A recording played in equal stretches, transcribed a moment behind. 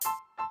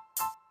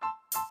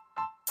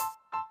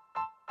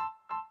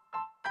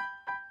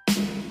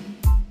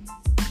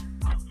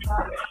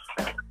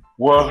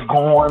What's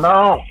going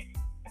on?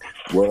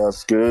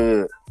 What's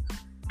good?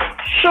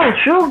 Shoot,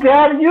 you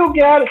got it. You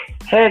got it.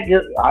 Heck,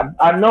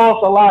 I know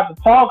it's a lot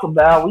to talk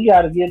about. We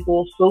got to get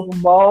to a Super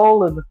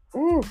Bowl and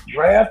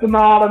draft and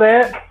all of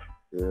that.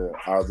 Yeah,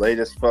 our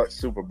latest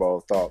Super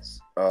Bowl thoughts.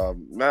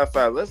 Matter of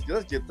fact, let's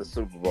get the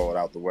Super Bowl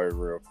out the way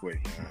real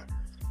quick, man.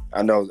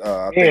 I know.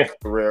 I think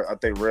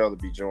Rail will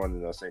be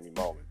joining us any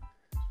moment.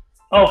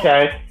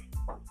 Okay.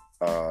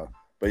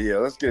 But yeah,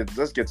 let's get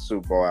the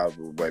Super Bowl out of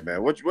the way,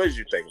 man. What did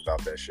you think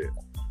about that shit?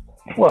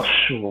 Well,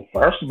 shoot.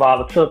 First of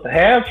all, it took the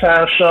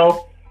halftime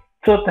show.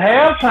 To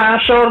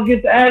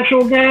get the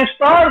actual game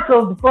started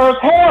because the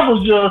first half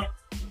was just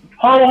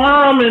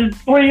ho-hum and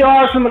 3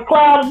 yards in the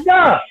cloud of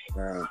dust.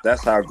 Man,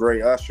 that's how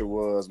great Usher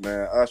was,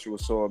 man. Usher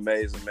was so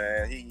amazing,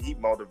 man. He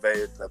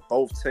motivated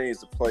both teams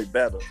to play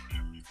better.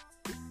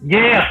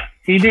 Yeah,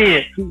 he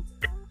did.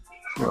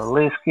 Well,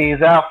 Alicia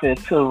Keys outfit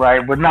too,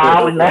 right? But no,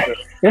 I was not.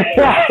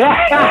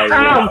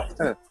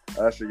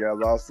 Usher got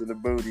lost in the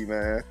booty,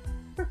 man.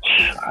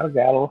 I'd have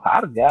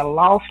got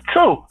lost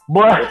too.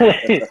 But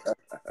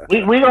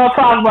we gonna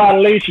talk about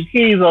Alicia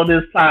Keys on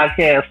this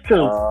podcast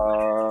too.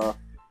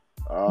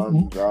 Our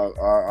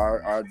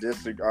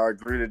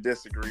agree to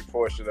disagree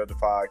portion of the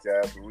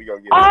podcast, but we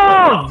gonna get.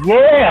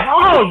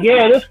 Oh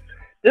yeah, this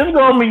is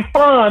gonna be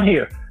fun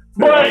here.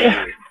 But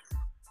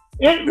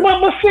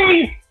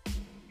see,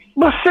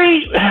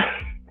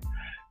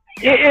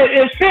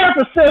 if San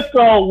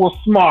Francisco was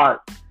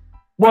smart,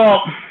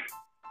 well,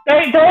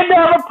 they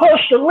never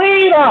pushed the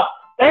lead up.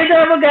 They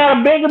never got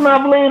a big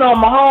enough lead on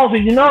Mahomes,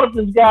 and you know that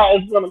this guy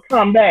is going to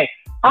come back.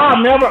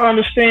 I'll never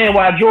understand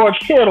why George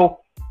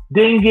Kittle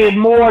didn't get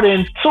more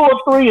than 2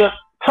 or 3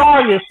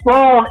 targets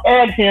thrown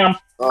at him.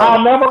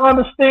 I'll never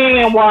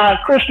understand why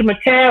Christian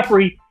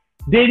McCaffrey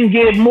didn't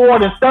get more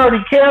than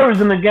 30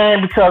 carries in the game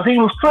because he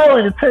was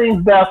clearly the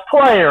team's best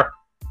player.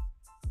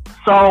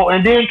 So,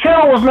 and then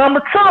Kittle was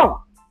number 2.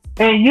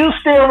 And you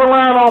still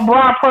relying on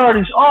Brock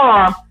Purdy's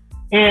arm.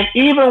 And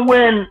even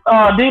when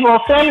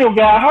Deebo Samuel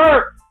got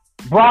hurt,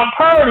 Brock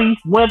Purdy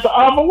went the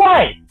other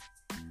way.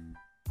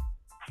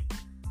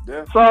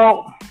 Yeah.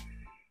 So,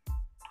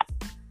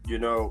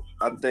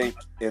 I think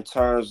in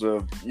terms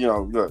of,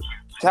 look,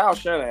 Kyle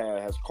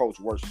Shanahan has coached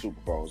worse Super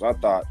Bowls. I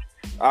thought,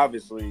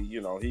 obviously, he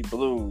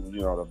blew,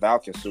 the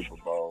Falcons Super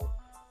Bowl.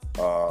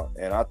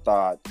 And I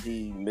thought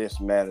he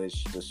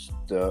mismanaged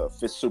the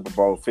Super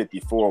Bowl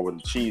 54 when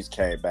the Chiefs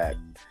came back.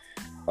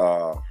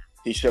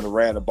 He should have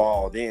ran the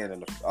ball then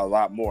and a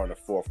lot more in the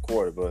fourth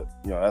quarter, but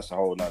that's a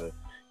whole nother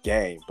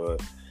game.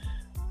 But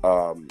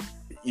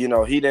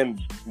he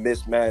didn't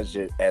mismanage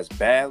it as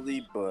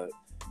badly, but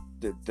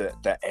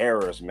the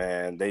errors,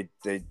 man, they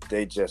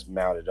just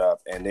mounted up.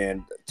 And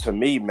then to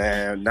me,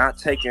 man, not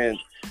taking,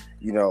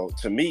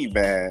 to me,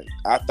 man,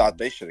 I thought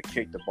they should have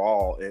kicked the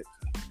ball. It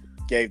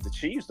gave the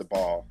Chiefs the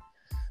ball.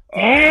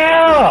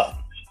 Yeah.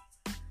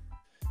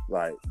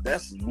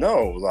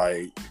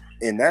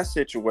 In that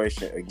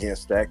situation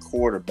against that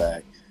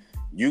quarterback,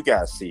 you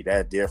got to see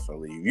that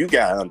differently. You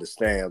got to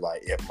understand,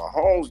 if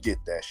Mahomes get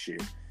that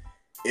shit,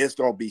 it's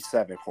going to be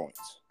 7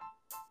 points.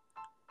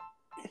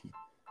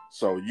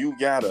 So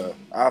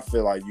I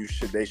feel like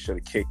they should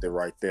have kicked it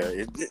right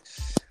there.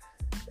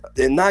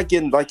 And not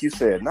getting, like you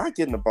said, not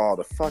getting the ball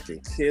to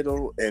fucking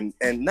Kittle and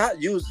not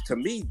using, to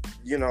me,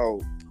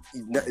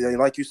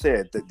 like you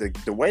said,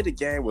 the way the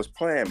game was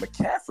playing,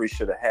 McCaffrey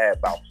should have had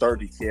about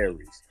 30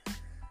 carries.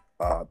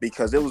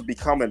 Because it was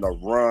becoming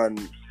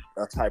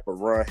a type of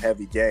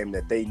run-heavy game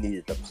that they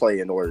needed to play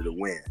in order to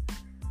win.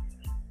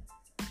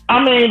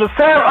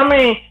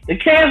 The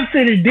Kansas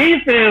City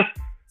defense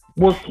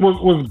was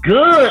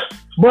good,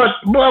 but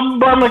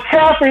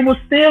McCaffrey was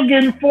still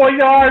getting 4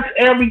 yards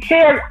every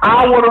carry.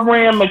 I would have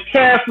ran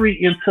McCaffrey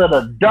into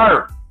the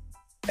dirt.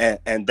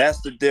 And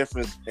that's the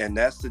difference. And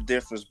that's the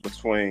difference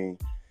between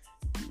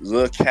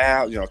little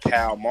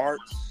Kyle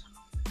Marks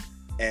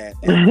and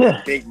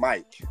Big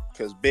Mike.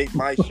 Because Big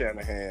Mike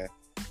Shanahan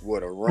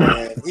would have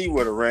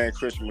ran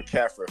Christian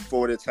McCaffrey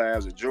 40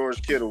 times, and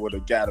George Kittle would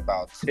have got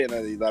about 10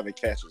 of the 11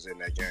 catches in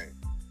that game.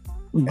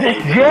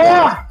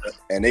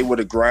 And they would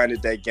have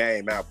grinded that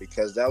game out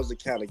because that was the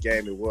kind of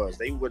game it was.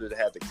 They would have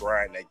had to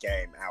grind that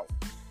game out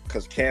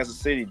because Kansas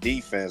City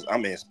defense,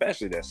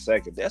 especially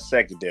that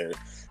secondary,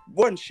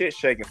 wasn't shit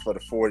shaking for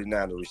the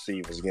 49er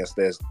receivers against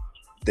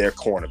their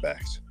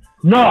cornerbacks.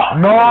 No,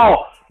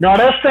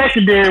 that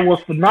secondary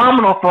was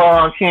phenomenal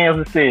for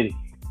Kansas City.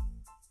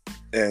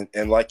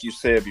 And like you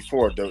said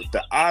before,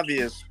 the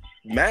obvious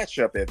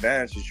matchup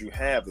advantages you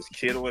have is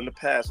Kittle in the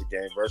passing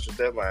game versus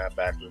their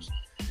linebackers.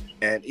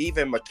 And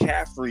even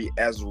McCaffrey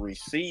as a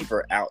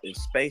receiver out in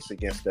space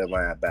against their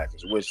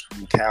linebackers, which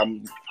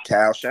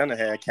Kyle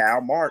Shanahan, Kyle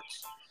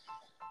Marks.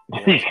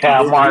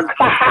 Kyle Marks.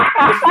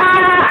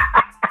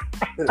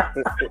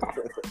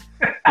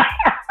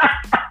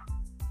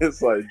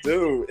 It's like,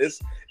 dude,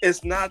 it's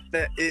not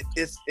that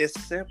it's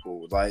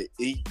simple.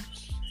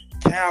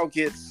 Cal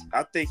gets,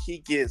 I think he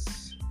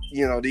gets,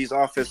 these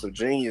offensive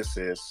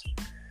geniuses,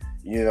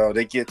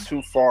 they get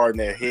too far in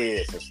their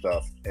heads and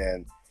stuff.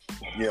 And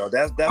You know,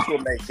 that's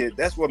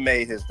what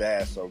made his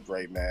dad so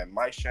great, man.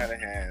 Mike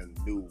Shanahan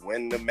knew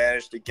when to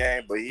manage the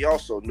game, but he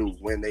also knew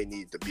when they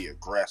need to be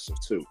aggressive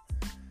too.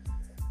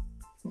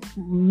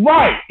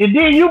 Right, and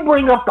then you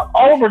bring up the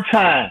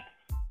overtime.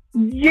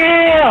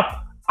 Yeah,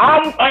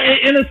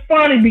 and it's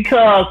funny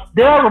because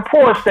there are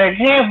reports that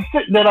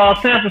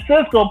San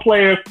Francisco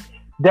players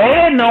they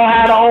didn't know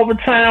how the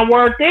overtime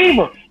worked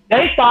either.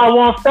 They thought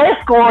once they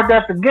scored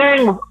that the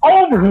game was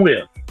over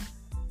with.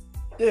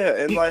 Yeah,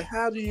 and like,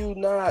 how do you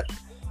not?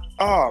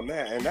 Oh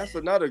man, and that's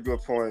another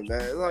good point,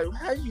 man. Like,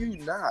 how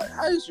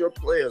does your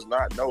players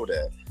not know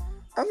that?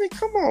 I mean,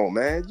 come on,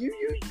 man.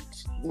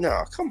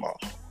 No, come on.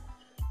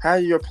 How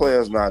do your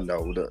players not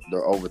know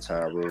the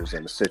overtime rules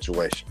and the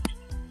situation?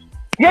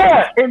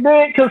 Yeah, and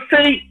then because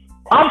see,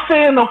 I'm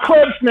seeing the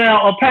clips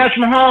now of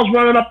Patrick Mahomes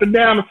running up and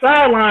down the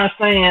sideline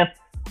saying,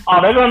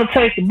 "Oh, they're going to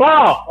take the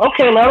ball.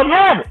 Okay, let them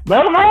have it.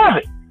 Let them have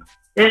it."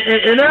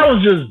 And that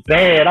was just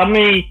bad. I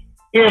mean,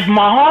 if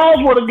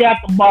Mahomes would have got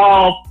the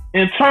ball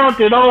and turned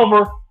it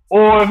over,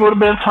 or if it would have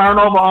been turned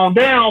over on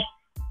downs,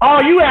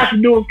 all you have to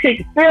do is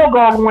kick a field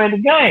goal to win the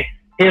game.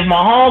 If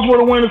Mahomes would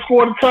have went and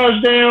scored a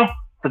touchdown,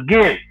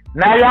 forget it.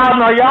 Now y'all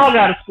know y'all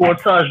got to score a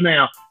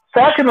touchdown.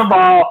 Second of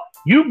all,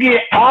 you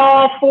get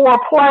all 4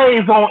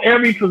 plays on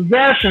every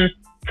possession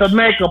to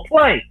make a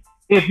play.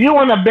 If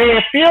you're in a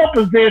bad field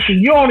position,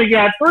 you only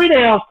got 3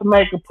 downs to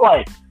make a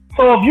play.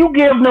 So if you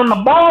give them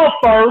the ball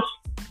first,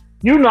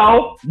 you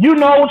know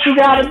what you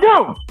got to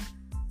do.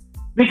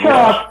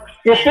 Because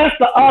if it's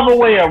the other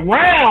way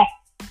around,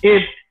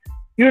 if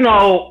you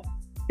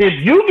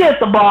get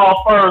the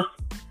ball first,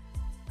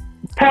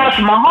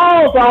 Patrick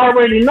Mahomes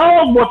already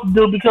knows what to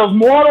do because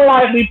more than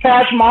likely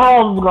Patrick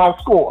Mahomes is going to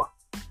score.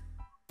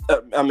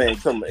 I mean,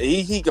 come on.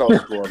 He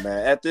goes score,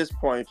 man. At this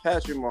point,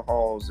 Patrick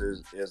Mahomes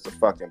is the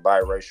fucking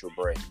biracial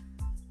Brady.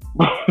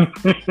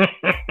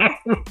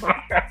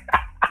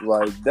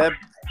 Like that.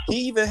 He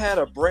even had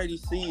a Brady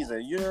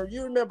season. You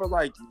remember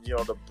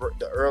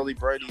the early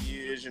Brady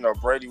years.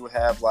 Brady would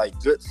have like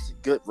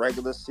good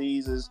regular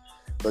seasons,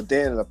 but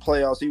then in the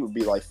playoffs he would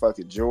be like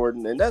fucking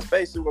Jordan, and that's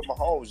basically what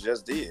Mahomes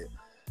just did.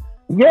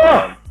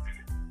 Yeah.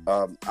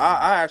 I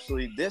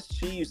actually, this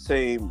Chiefs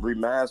team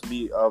reminds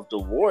me of the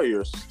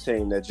Warriors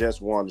team that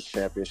just won the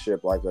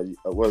championship like a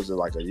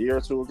year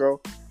or two ago?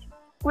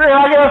 Yeah,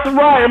 I guess it's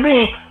right. I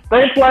mean,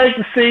 they played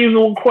the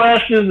season with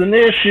questions and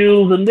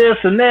issues and this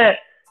and that,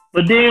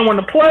 but then when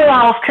the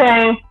playoffs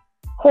came,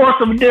 horse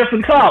of a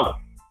different color.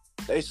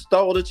 They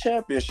stole the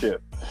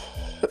championship.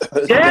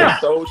 Yeah. They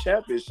stole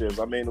championships.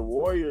 I mean, the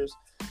Warriors,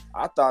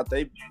 I thought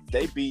they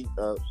beat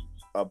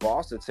a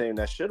Boston team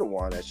that should have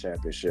won that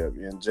championship,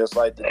 and just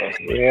like the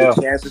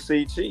Kansas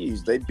City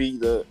Chiefs, they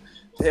beat the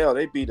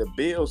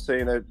Bills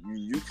team that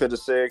you could have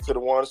said could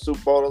have won a Super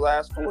Bowl the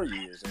last 4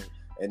 years,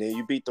 and then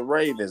you beat the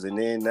Ravens, and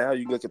then now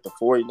you look at the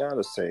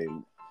 49ers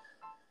team,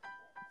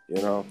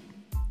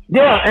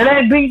 Yeah, and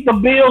they beat the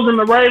Bills and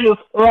the Ravens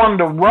on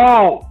the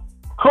road.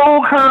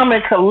 Cool, calm,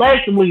 and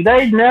collectively,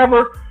 they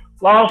never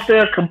lost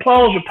their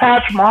composure.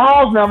 Patrick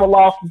Mahomes never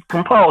lost his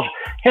composure.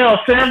 Hell,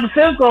 San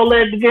Francisco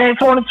led the game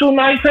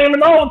 22-19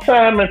 in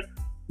overtime, and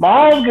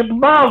Mahomes get the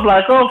ball.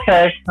 Like,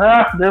 okay,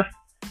 this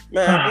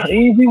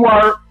easy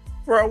work.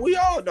 Bro, we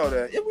all know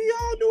that. We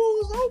all knew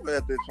it was over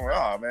at this point.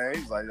 Oh, man,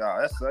 he's like,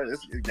 oh,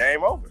 it's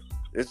game over.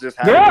 It's just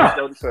how you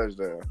throw the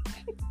touchdown.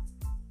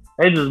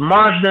 They just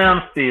march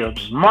down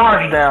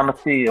the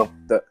field.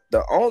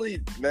 The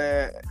only,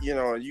 man, you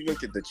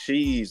look at the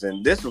Chiefs,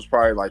 and this was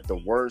probably like the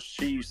worst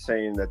Chiefs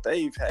team that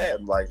they've had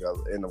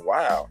in a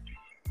while.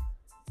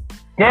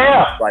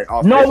 Yeah, like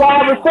no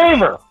wide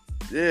receiver.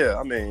 Yeah,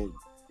 I mean,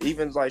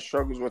 even like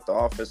struggles with the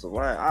offensive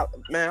line.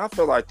 I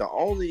feel like the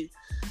only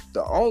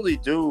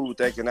dude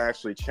that can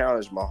actually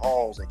challenge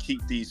Mahomes and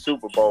keep these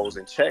Super Bowls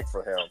in check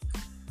for him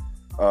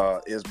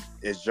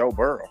is Joe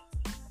Burrow.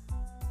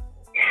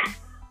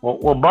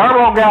 Well,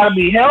 Burrow got to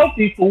be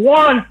healthy for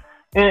one,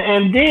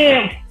 and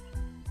then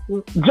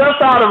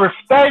just out of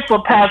respect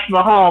for Patrick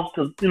Mahomes,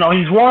 because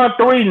he's won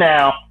 3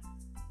 now,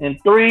 and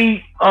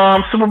 3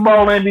 Super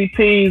Bowl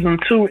MVPs and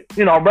 2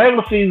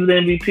 regular season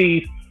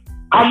MVPs.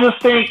 I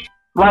just think,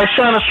 like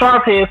Shannon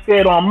Sharp had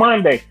said on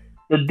Monday,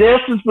 the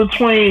distance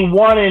between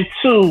 1 and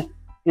 2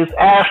 is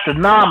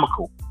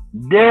astronomical.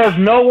 There's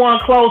no one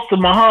close to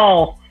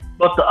Mahomes,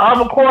 but the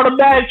other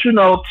quarterbacks,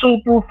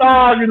 2 through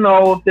 5, if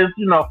it's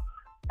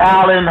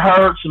Allen,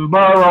 Hurts, and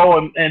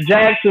Burrow, and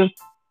Jackson,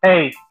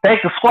 hey, they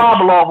can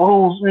squabble over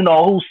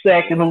who's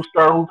second, who's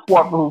third, who's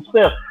fourth, who's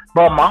fifth.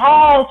 But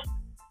Mahomes,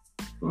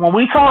 when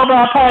we talk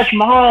about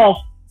Patrick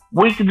Mahomes,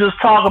 we can just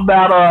talk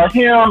about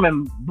him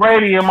and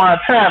Brady and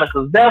Montana,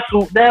 because that's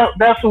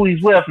who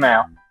he's with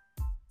now.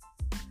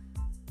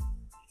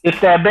 It's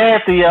that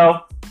bad,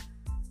 Theo.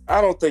 I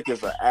don't think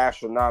it's an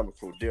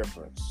astronomical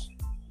difference.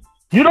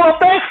 You don't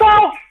think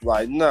so?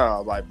 Like,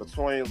 no, like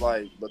between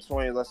let's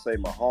say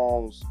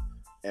Mahomes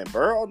and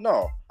Burrow,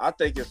 no. I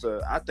think it's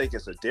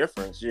a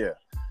difference, yeah.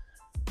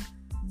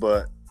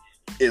 But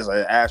is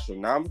it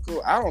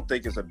astronomical? I don't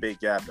think it's a big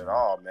gap at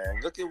all, man.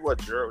 Look at what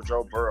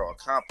Joe Burrow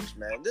accomplished,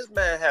 man. This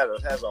man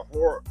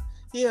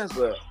he has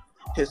a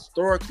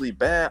historically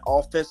bad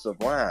offensive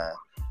line,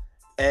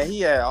 and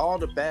he had all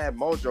the bad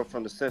mojo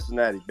from the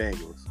Cincinnati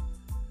Bengals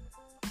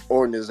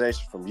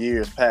organization from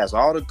years past,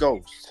 all the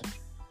ghosts,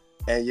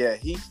 and yet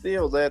he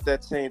still led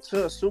that team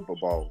to a Super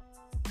Bowl.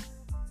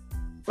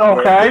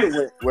 Okay.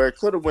 Where it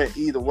could have went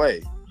either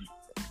way.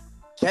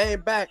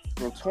 Came back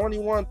from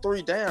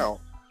 21-3 down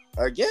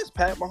against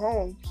Pat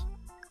Mahomes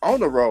on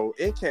the road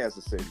in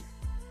Kansas City.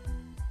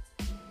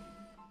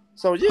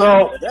 So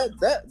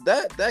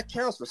that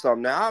counts for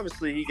something. Now,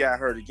 obviously, he got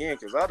hurt again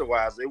because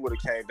otherwise it would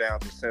have came down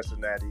to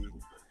Cincinnati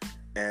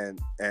and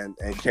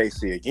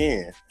KC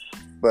again.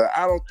 But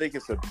I don't think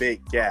it's a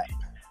big gap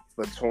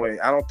between.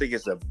 I don't think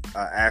it's an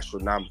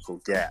astronomical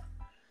gap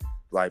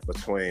like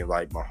between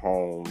like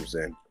Mahomes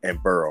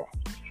and Burrow.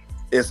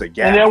 It's a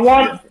gap. And they're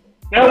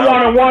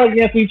 1-1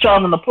 against each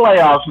other in the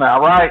playoffs now,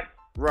 right?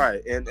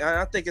 Right, and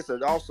I think it's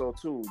also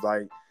too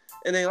like.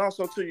 And then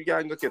also, too, you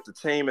got to look at the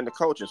team and the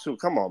coaching, too.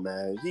 Come on,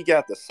 man. He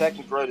got the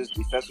second greatest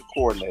defensive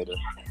coordinator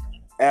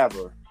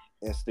ever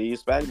in Steve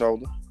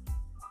Spagnuolo.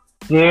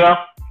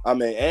 Yeah. I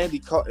mean,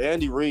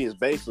 Andy Reid has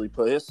basically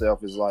put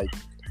himself as, like,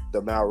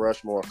 the Mount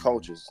Rushmore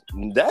coaches.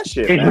 That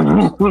shit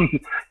matters.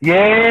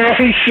 Yeah,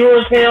 he sure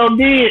as hell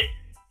did.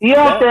 He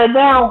up there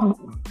now.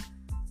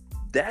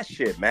 That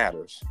shit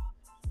matters.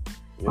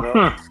 You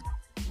know?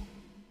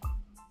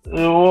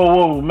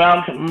 Whoa,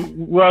 Mount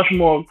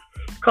Rushmore.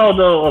 Called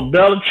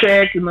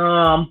Belichick, and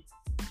I'm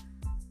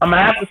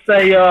gonna have to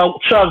say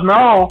Chuck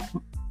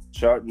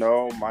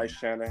Noll, Mike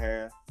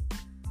Shanahan,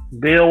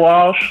 Bill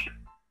Walsh,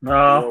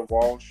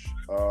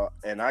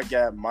 and I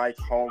got Mike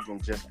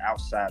Holmgren just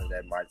outside of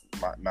that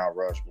Mount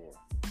Rushmore.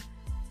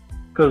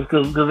 Cause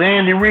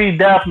Andy Reid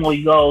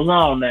definitely goes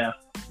on now.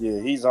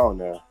 Yeah, he's on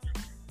there.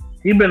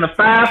 He been to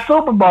 5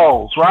 Super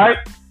Bowls, right?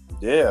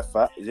 Yeah,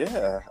 5.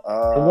 Yeah,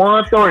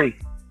 1, 3.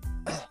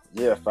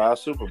 Yeah, 5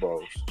 Super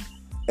Bowls.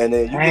 And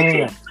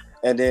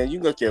then you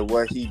look at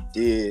what he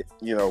did,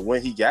 you know,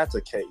 when he got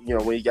to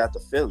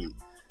Philly,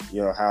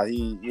 you know, how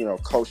he, you know,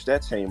 coached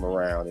that team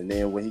around. And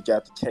then when he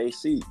got to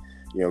KC,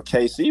 you know,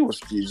 KC was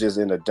just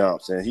in the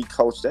dumps and he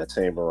coached that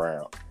team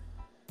around.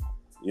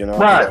 You know,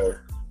 right. So,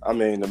 I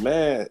mean, the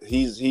man,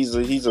 he's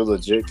a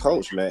legit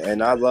coach, man.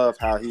 And I love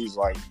how he's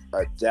like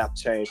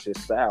changed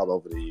his style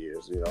over the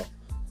years, you know.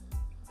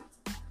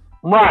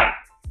 Right.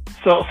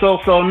 So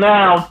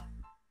now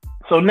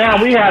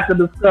we have to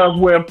discuss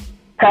where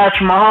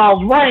Patrick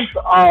Mahomes ranks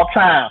all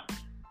time,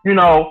 you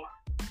know,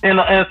 in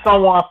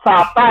someone's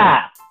top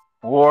 5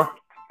 or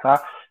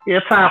top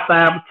 5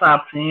 or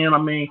top 10. I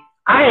mean,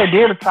 I had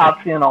did a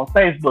top 10 on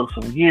Facebook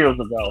some years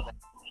ago,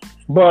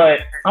 but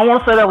I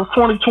want to say that was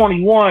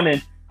 2021,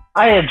 and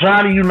I had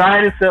Johnny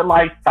Unitas at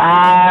like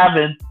 5,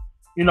 and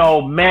you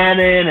know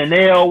Manning and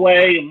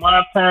Elway and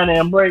Montana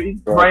and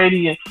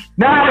Brady, and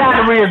now I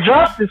got to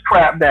readjust this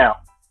crap down.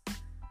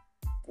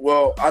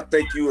 Well, I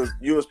think you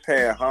was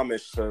paying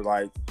homage to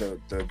like the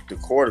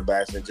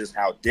quarterbacks and just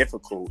how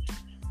difficult,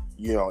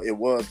 you know, it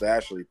was to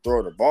actually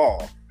throw the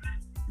ball.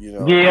 You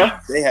know, yeah,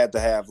 they had to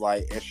have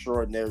like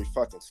extraordinary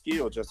fucking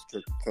skill just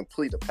to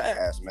complete a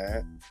pass,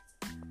 man.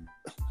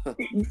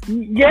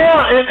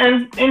 Yeah,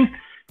 and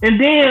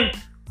then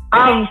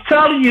I was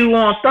telling you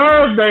on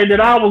Thursday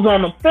that I was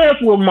on the fence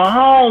with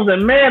Mahomes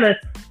and Manning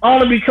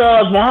only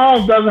because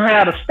Mahomes doesn't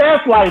have the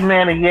stats like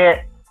Manning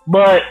yet,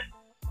 but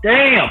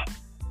damn.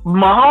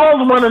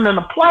 Mahomes winning in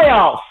the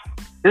playoffs.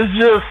 It's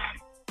just,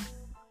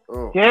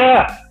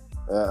 yeah.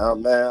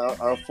 Man,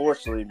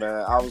 unfortunately,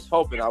 man, I was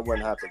hoping I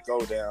wouldn't have to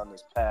go down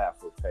this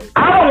path with Peyton.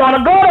 I don't want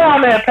to go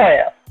down that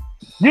path.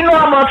 You know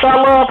how much I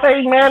love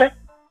Peyton Manning?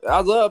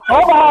 I love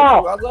Peyton.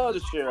 I love the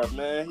sheriff,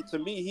 man. To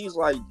me, he's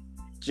like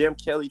Jim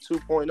Kelly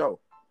 2.0.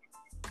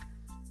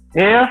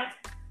 Yeah.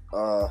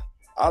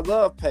 I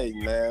love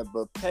Peyton, man,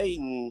 but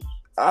Peyton,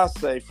 I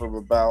say from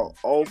about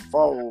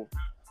 2004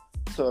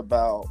 to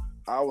about,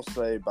 I would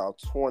say about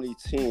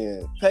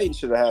 2010, Peyton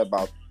should have had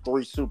about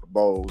 3 Super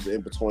Bowls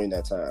in between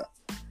that time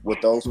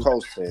with those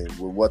coach teams,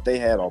 with what they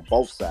had on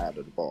both sides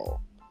of the ball.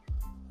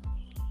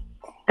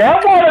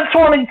 That one in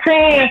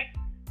 2010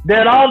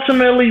 that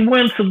ultimately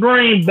went to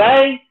Green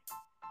Bay,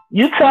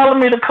 you telling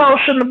me the coach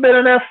shouldn't have been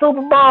in that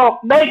Super Bowl?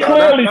 They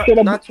clearly should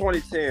have. Not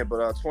 2010, but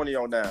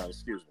 2009,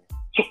 excuse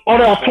me. Oh,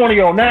 that was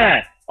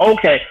 2009.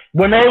 Okay.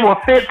 When they were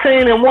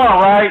 15-1,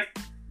 right?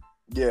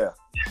 Yeah.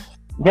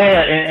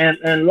 Yeah,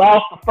 and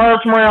lost the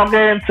first round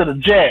game to the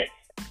Jets.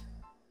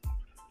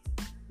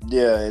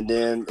 Yeah, and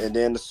then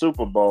the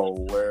Super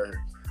Bowl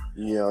where,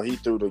 you know, he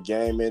threw the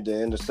game into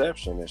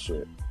interception and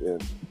shit. Yeah.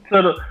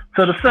 To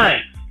the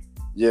Saints.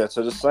 Yeah,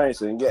 to the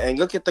Saints, and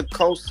look at the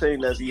coach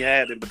team that he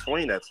had in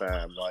between that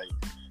time, like,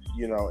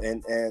 you know,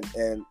 and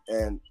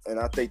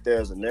I think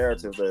there's a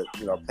narrative that,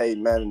 you know,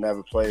 Peyton Manning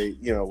never played,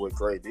 you know, with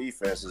great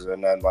defenses or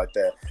nothing like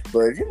that.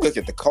 But if you look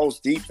at the Colts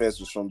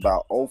defenses from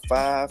about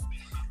 2005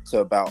 to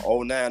about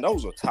 2009,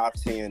 those were top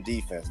 10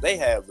 defense. They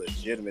had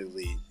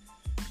legitimately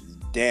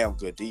damn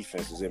good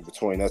defenses in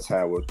between that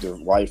time with the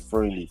White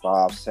Freeney,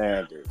 Bob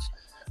Sanders.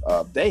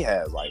 They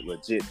had like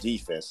legit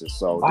defenses.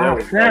 So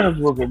Bob Sanders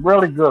was a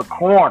really good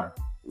corner.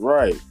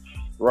 Right.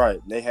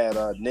 Right. They had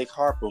Nick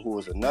Harper, who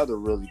was another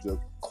really good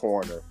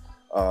corner.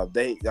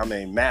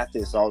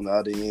 Mathis on the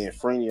other end,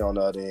 Freeney on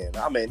the other end.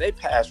 I mean, they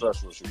pass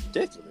rush was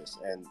ridiculous.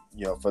 And,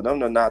 for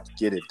them to not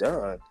get it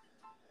done,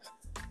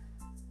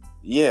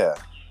 yeah.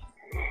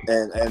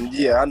 And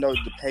I know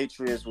the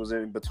Patriots was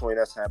in between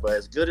that time, but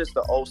as good as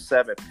the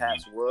 07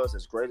 Pats was,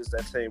 as great as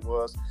that team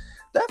was,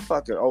 that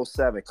fucking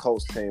 07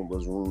 Colts team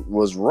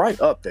was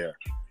right up there.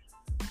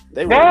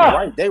 They were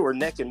right. They were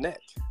neck and neck.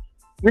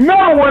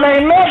 Remember when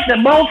they met,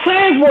 both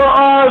teams were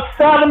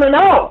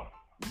 7-0.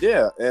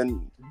 Yeah,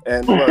 and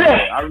look,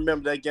 I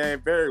remember that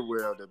game very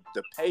well.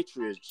 The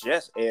Patriots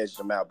just edged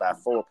them out by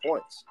 4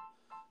 points,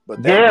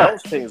 but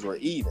those teams were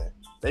even.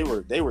 They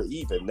were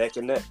even neck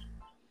and neck.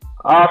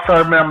 I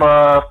also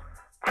remember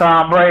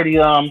Tom Brady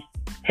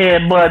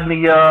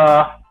headbutting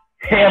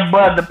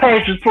the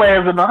Patriots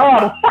players in the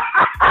huddle.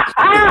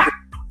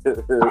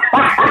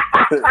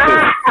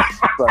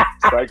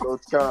 Psycho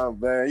Tom,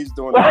 man, he's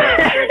doing that.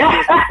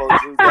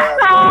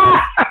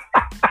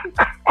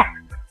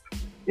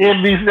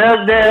 It'd be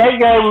that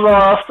game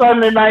was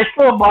Sunday Night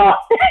Football.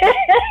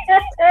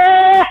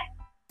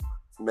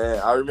 Man,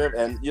 I remember,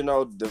 and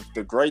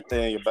the great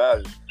thing about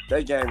it,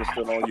 that game is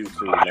still on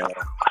YouTube, man.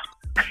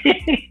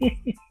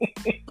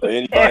 For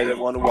anybody that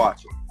want to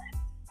watch it.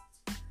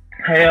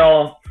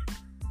 Hell,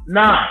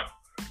 nah.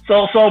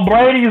 So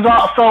Brady's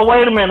so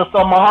wait a minute. So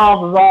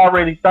Mahomes is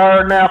already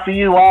third now for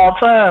you all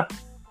time.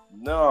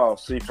 No,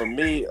 see, for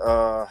me,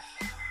 let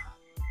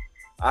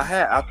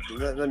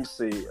me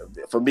see.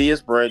 For me,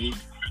 it's Brady.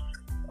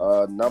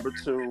 Number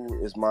 2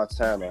 is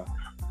Montana.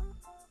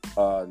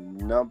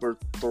 Number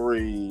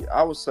 3,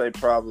 I would say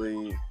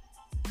probably,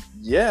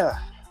 yeah.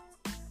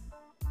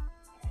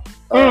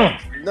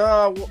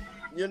 No,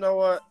 you know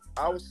what?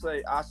 I would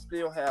say I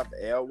still have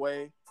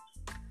Elway.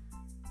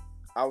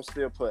 I would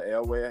still put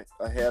Elway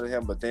ahead of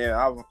him, but then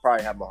I would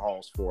probably have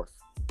Mahomes 4th.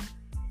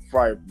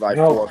 Probably like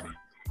 4th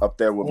up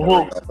there with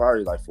Mahomes.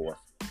 Probably like 4th.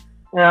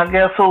 Yeah, I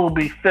guess who will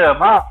be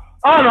 5th?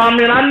 I don't know. I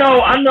mean,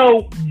 I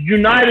know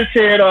United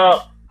said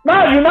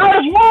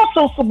United won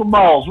 2 Super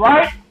Bowls,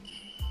 right?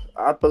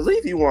 I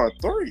believe he won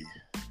 3.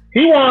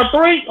 He won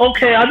 3?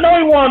 Okay, I know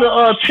he won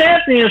a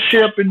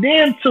championship and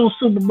then 2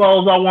 Super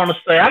Bowls, I want to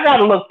say. I got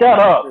to look that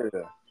up.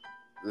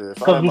 Yeah.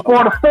 Because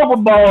before the Super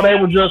Bowl, they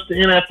were just the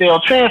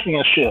NFL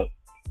championship.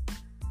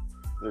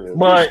 Yeah,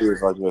 but see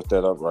if I can look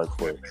that up right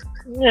quick.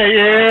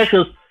 Yeah,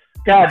 because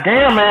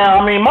goddamn, man,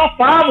 I mean, my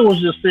father was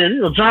just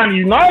saying, Johnny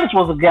Unitas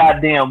was a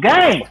goddamn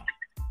gamer.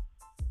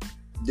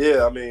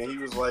 Yeah, I mean, he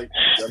was like,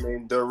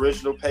 the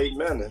original Peyton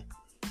Manning.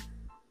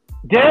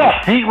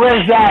 Yeah,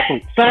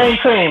 exactly. Same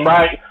team,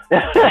 right?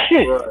 Right.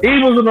 He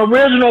was an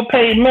original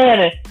Peyton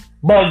Manning,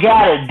 but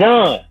got it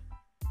done.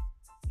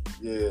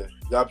 Yeah.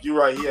 Yup, you're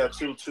right. He had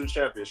two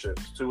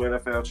championships, 2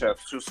 NFL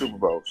championships, 2 Super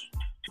Bowls.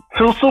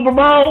 2 Super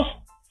Bowls?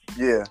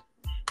 Yeah.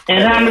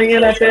 And how many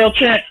NFL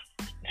champs?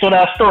 So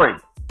that's 3.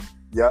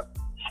 Yep.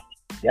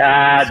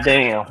 God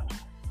damn.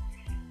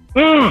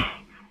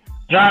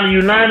 Johnny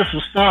Unitas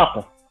was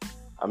stomping.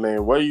 I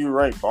mean, where do you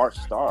rank Bart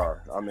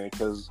Starr? I mean,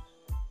 because,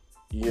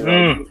 you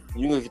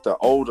look at the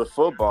older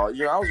football.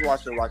 I was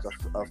watching like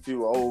a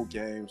few old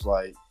games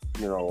like,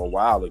 a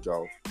while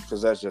ago,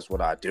 because that's just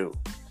what I do.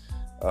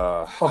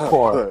 Of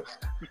course.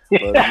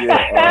 but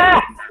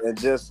yeah, and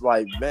just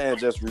like, man,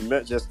 just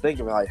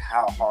thinking like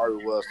how hard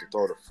it was to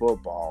throw the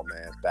football,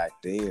 man, back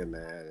then,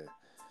 man.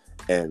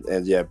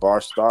 And yeah,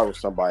 Bart Starr was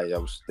somebody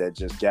that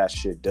just got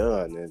shit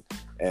done,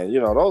 and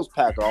those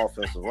Packer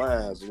offensive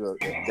lines,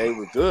 they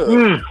were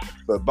good,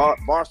 but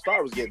Bart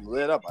Starr was getting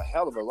lit up a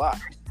hell of a lot.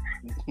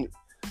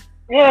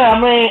 Yeah,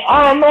 I mean,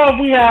 I don't know if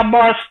we have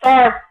Bart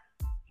Starr.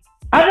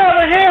 I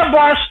never heard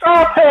Bart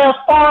Starr pass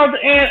Favre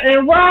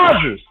and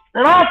Rodgers.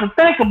 And I have to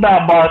think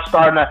about Bart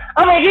Starr now.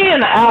 I mean, he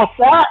in the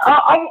outside.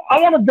 I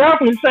want to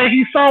definitely say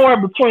he's somewhere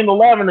between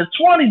 11 and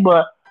 20,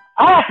 but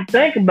I have to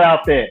think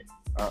about that.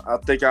 I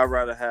think I'd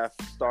rather have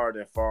Starr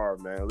than Favre,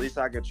 man. At least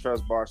I can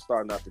trust Bart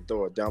Starr not to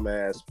throw a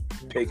dumbass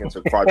pick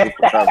into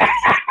quadruple coverage.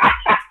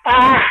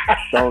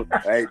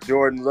 Hey,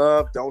 Jordan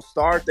Love, don't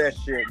start that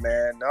shit,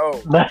 man.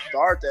 No, don't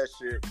start that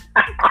shit.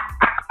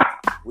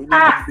 We need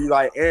to be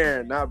like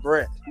Aaron, not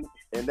Brett,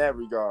 in that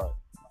regard.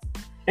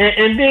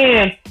 And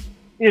then,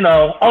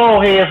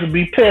 old heads would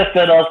be pissed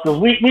at us because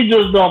we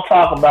just don't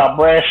talk about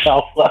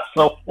Bradshaw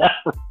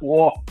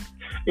whatsoever.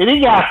 And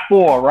he got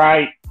 4,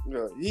 right?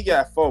 Yeah, he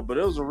got 4, but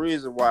it was a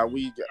reason why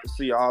we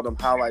see all them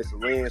highlights of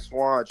Lynn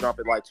Swan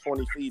dropping like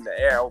 20 feet in the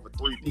air over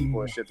 3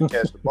 people and shit to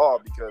catch the ball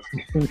because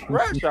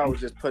Bradshaw was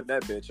just putting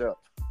that bitch up.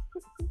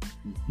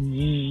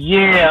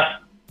 Yeah.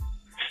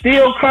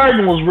 Steel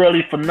Curtain was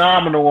really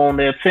phenomenal on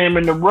that team,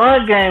 and the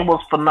run game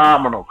was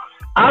phenomenal.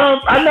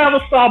 I never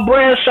saw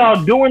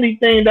Bradshaw do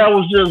anything that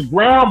was just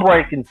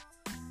groundbreaking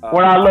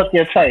when I look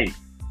at tape.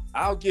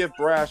 I'll give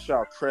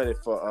Bradshaw credit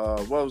for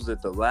what was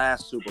it, the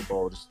last Super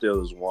Bowl the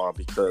Steelers won,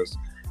 because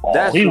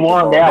that he Super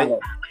won Bowl, that one.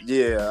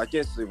 Yeah,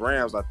 against the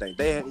Rams, I think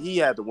he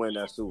had to win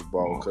that Super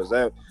Bowl because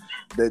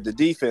the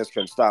defense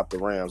couldn't stop the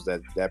Rams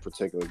that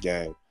particular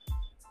game.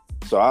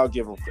 So I'll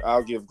give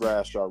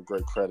Grassharp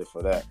great credit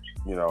for that.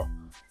 You know.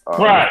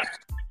 Right.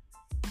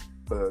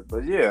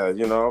 But yeah,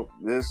 you know,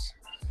 this,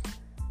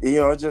 you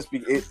know,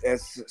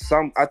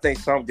 I think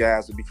some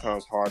guys it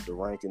becomes hard to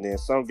rank, and then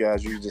some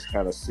guys you just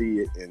kind of see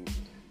it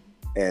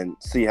and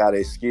see how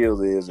their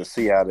skill is and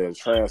see how they're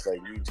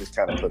translating. You just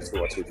kind of put two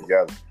and two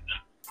together.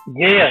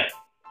 Yeah.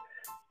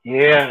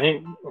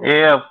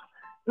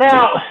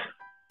 Now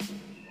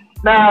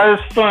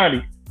it's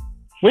funny.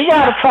 We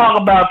got to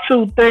talk about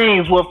two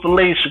things with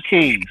Alicia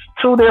Keys.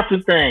 Two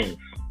different things.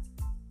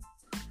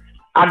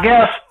 I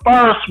guess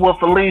first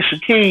with Alicia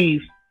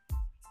Keys,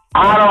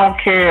 I don't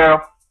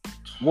care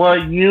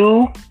what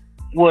you,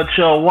 what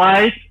your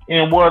wife,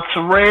 and what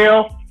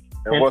Terrell,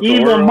 and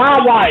even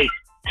my wife,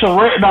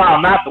 Terrell. No,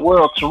 not the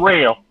world,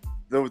 Terrell.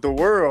 The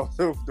world.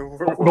 The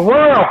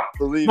world.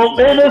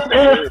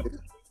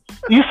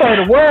 You say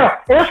the world.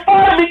 It's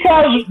funny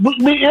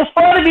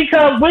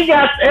because we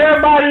got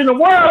everybody in the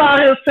world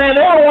out here saying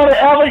they don't want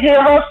to ever hear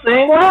her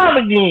sing live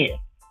again.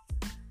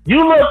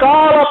 You look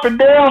all up and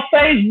down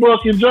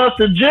Facebook and just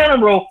in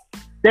general,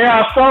 there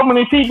are so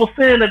many people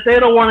saying that they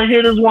don't want to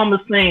hear this woman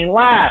sing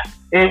live.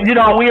 And, you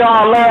know, we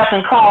all laugh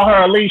and call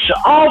her Alicia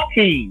off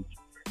keys.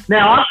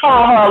 Now, I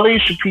call her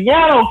Alicia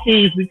piano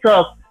keys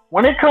because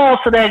when it comes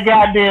to that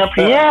goddamn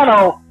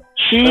piano,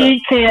 she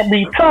can't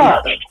be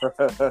touched.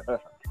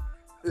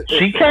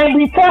 She can't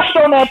be touched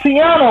on that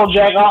piano,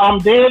 Jack. I'm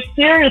dead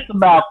serious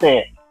about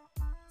that.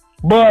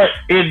 But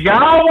if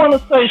y'all want to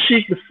say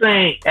she can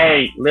sing,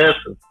 hey,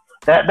 listen.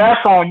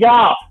 That's on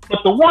y'all.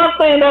 But the one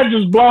thing that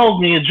just blows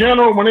me in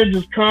general when it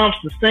just comes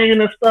to singing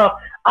and stuff,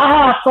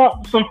 I have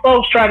some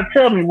folks try to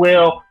tell me,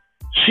 well,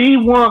 she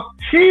won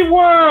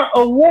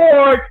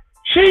awards,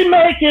 she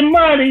making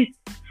money,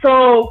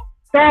 so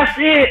that's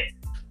it.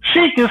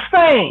 She can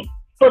sing.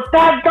 But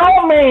that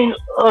don't mean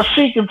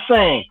she can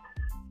sing.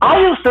 I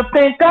used to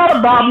think that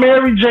about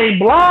Mary J.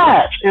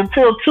 Blige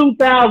until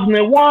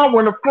 2001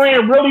 when a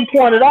friend really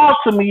pointed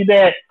out to me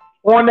that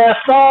on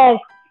that song,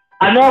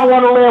 I Never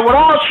Want to Live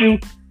Without You,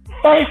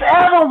 Faith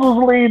Evans was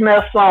leading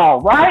that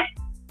song, right?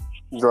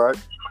 Right.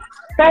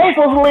 Faith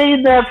was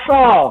leading that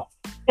song.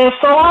 And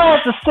so I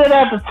had to sit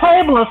at the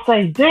table and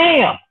say,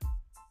 damn,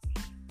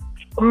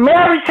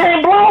 Mary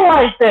can't blow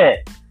like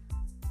that.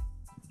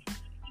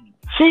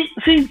 She,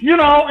 you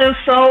know, and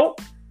so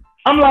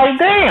I'm like,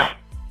 damn.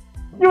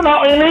 You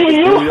know, and even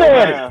you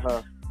said it.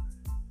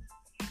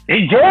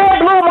 It just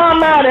blew my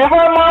mind. It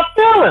hurt my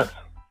feelings.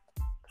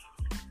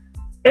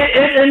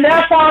 And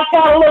that's why I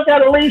kind of look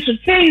at Alicia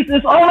Keys.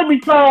 It's only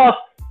because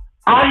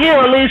I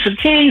hear Alicia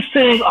Keys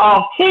sing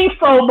off key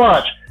so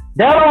much.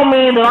 That don't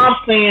mean that I'm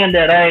saying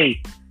that, hey,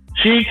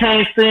 she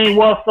can't sing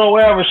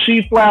whatsoever.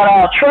 She flat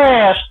out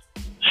trash.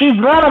 She's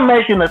gonna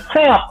make an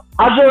attempt.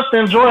 I just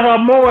enjoy her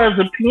more as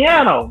a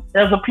pianist.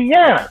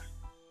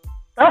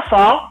 That's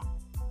all.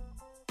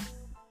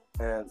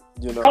 And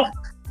you know,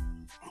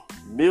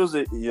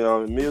 music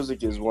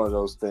is one of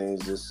those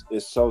things.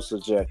 It's so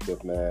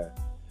subjective, man.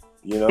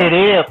 You know, it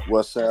is.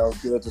 What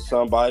sounds good to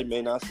somebody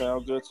may not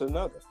sound good to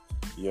another.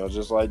 You know,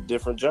 just like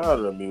different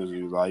genre of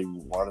music. Like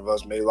one of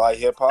us may like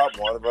hip hop,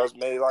 one of us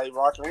may like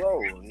rock and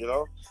roll.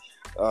 You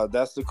know,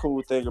 that's the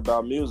cool thing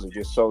about music.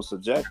 It's so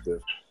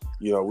subjective.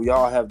 You know, we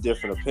all have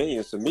different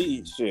opinions. To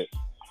me, shit,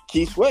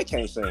 Keith Sweat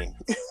can't sing.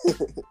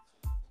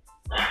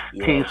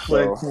 Keith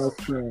Sweat can't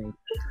sing.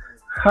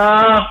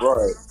 Huh?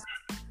 Right.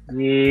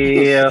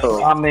 Yeah.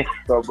 I mean,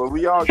 but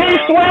we all Keith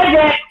Sweat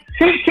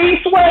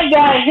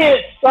got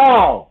hit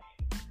songs.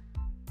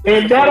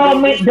 And that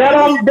don't mean that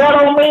I agree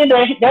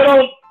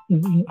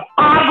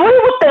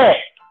with that.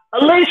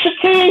 Alicia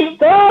Keys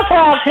does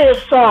have hit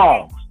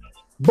songs.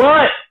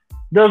 But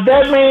does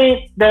that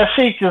mean that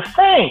she can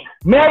sing?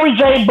 Mary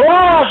J.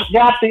 Blige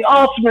got the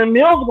ultimate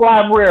music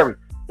library.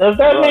 Does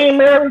that mean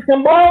Mary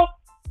can blow?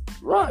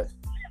 Right.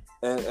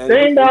 And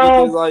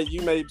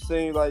you may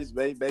sing like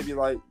maybe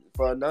like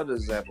for another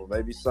example,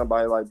 maybe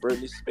somebody like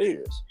Britney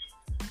Spears.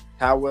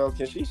 How well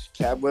can she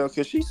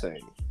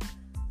sing?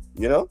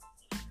 You know?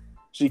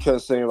 She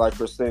couldn't sing like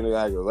Christina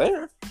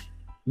Aguilera.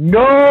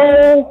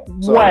 No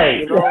way.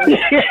 You know,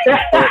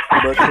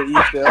 but to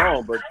each their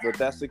own. But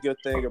that's the good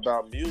thing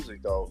about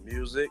music, though.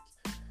 Music,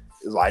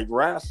 like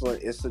wrestling,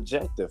 it's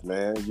subjective,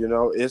 man. You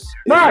know, it's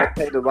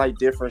okay to like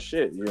different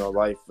shit. You know,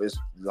 like it's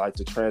like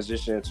the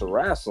transition into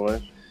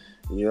wrestling.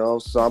 You know,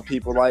 some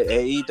people like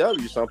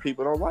AEW, some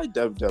people don't like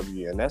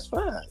WWE, and that's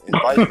fine,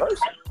 and vice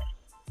versa.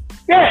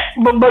 Yeah,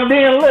 but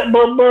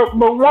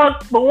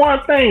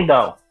one thing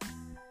though.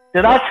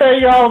 Did I tell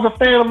you I was a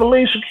fan of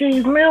Alicia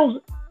Keys'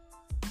 music?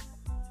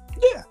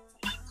 Yeah.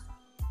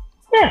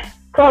 Yeah,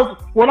 because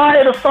when I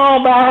heard a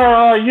song about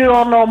her, You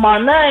Don't Know My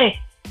Name,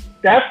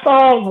 that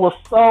song was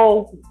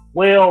so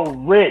well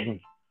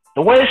written.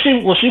 The way she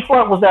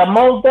flirted, was that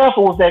Mos Def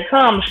or was that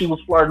Common she was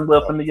flirting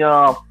with in the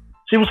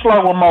she was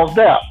flirting with Mos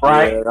Def,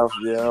 right?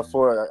 Yeah.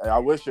 I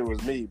wish it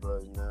was me,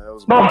 but you know, it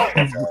was my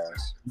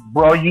ass.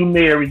 Bro, you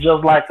married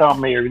just like I'm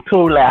married.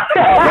 Too loud.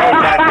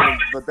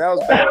 But that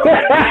was back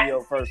when the video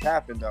first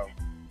happened, though.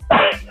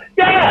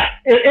 Yeah,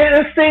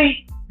 and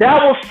see, That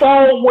was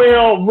so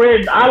well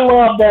written. I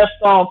love that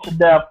song to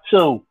death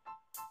too.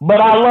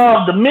 But I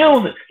love the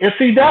music. And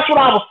see, that's what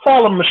I was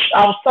telling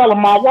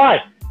my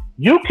wife.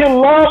 You can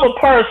love a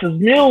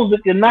person's music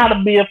and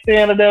not be a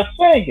fan of their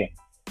singing.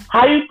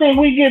 How you think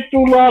we get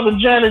through loving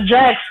Janet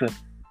Jackson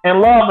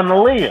and loving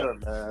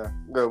Aaliyah?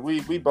 Man. Look,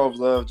 we both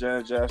love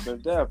Janet Jackson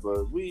to death,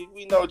 but we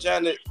know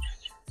Janet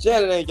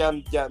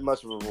ain't got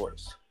much of a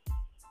voice.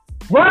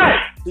 Right.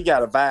 She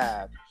got a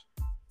vibe.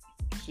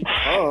 She can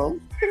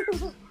hum.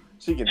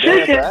 She can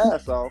dance her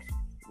ass off.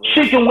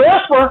 She can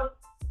whisper.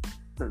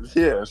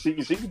 Yeah, she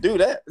can do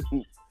that.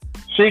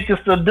 She can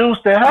seduce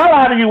the hell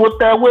out of you with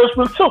that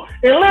whisper too.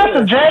 And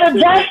listen,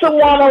 Janet Jackson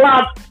won a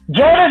lot.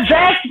 Janet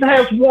Jackson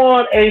has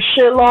won a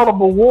shitload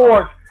of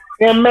awards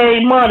and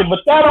made money, but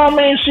that don't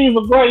mean she's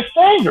a great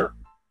singer.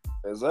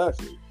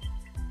 Exactly.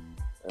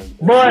 And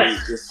but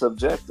it's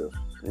subjective.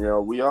 You know,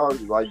 we all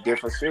like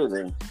different shit,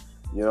 and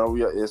you know,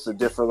 it's a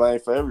different lane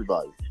for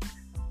everybody.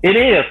 It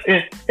is,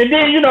 and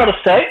then the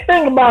same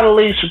thing about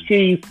Alicia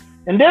Keys,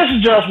 and this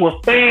is just with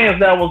fans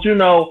that was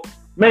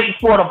making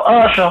fun of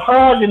Usher,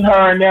 hugging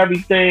her and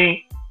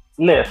everything.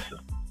 Listen,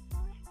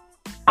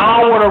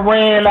 I would have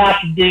ran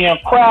out the damn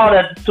crowd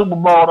at the Super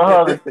Bowl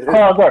to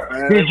hug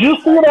her. Did you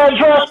see that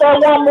dress that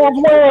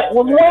woman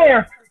was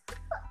wearing?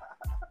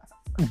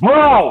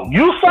 Bro,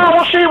 you saw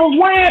what she was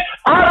wearing?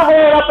 I'd have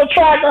ran up and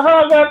tried to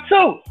hug her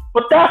too.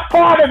 But that's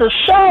part of the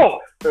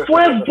show.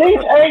 Swiss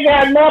Beats ain't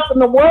got nothing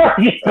to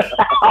worry about.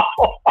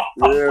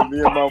 Yeah, me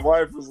and my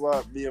wife was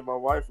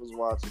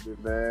watching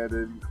it, man,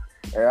 and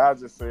I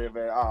just said,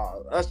 man,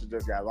 Usher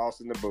just got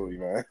lost in the booty,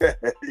 man.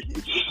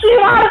 She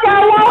might have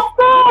got lost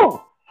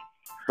too.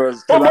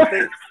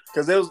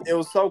 Because it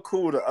was so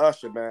cool to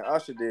Usher, man.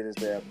 Usher did his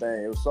damn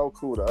thing. It was so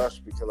cool to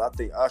Usher because I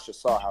think Usher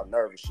saw how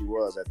nervous she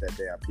was at that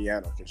damn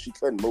piano because she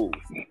couldn't move.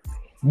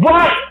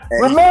 Right.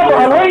 And remember,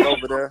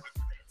 Alicia.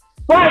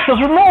 Right,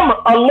 because remember,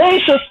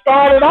 Alicia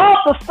started off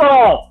the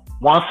song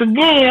once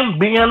again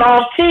being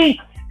off key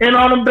and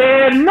on a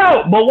bad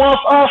note. But once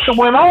Usher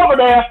went over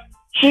there,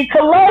 she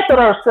collected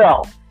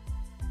herself.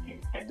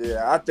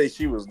 Yeah, I think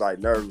she was like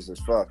nervous as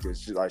fuck. And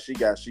she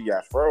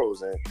got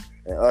froze and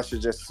Usher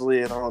just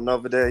slid on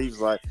over there. He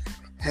was like,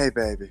 "Hey,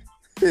 baby."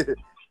 And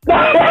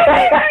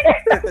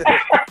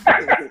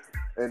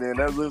then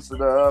that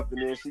loosened her up,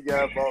 and then she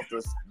got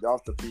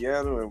off the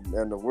piano,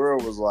 and the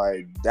world was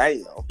like,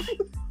 "Damn."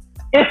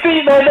 And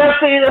see,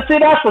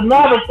 that's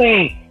another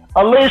thing.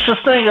 Alicia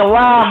singing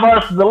live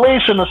versus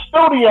Alicia in the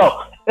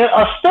studio.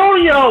 A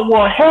studio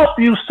will help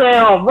you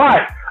sound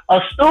right. A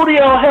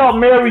studio helped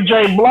Mary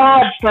J.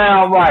 Blige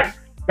sound right.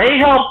 They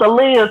helped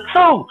Aaliyah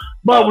too.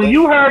 But when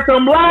you heard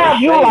them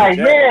live, you're like,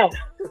 man,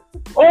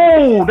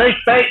 oh, they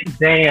fake.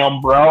 Damn,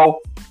 bro.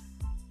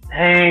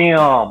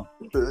 Damn.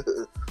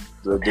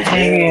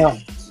 Damn.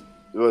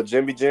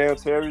 Jimmy Jam,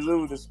 Terry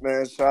Lou, this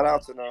man, shout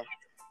out to them.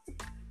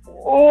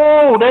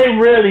 They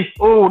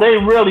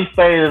really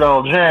faded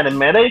on Janet,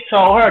 man. They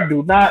told her,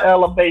 do not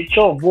elevate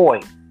your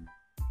voice.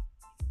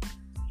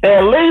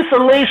 At least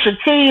Alicia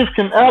Keys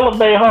can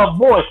elevate her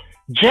voice.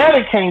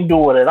 Janet can't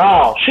do it at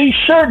all. She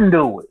shouldn't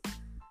do it.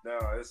 No,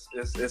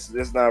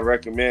 it's not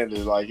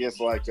recommended. Like it's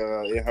like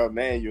in her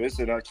manual, it's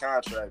in her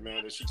contract,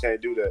 man, that she can't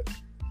do that.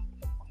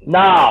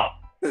 No,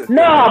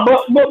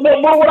 but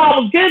what I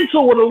was getting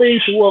to with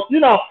Alicia was,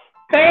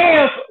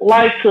 fans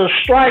like to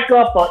strike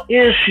up an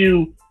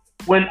issue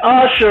when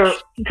Usher,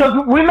 because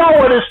we know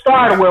what it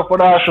started with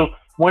Usher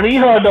when he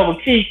hugged over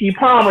Keke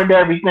Palmer and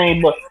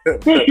everything, but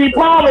Keke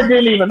Palmer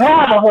didn't even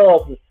have a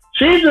husband.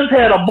 She just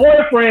had a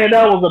boyfriend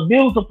that was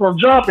abusive from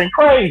jumping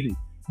crazy.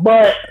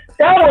 But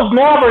that was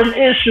never an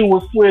issue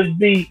with Swiss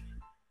Beats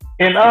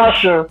and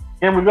Usher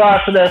in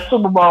regards to that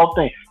Super Bowl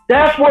thing.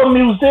 That's what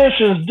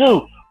musicians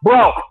do.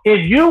 Bro,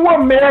 if you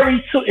were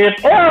married to,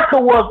 if Erica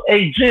was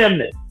a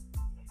gymnast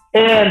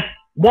and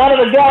one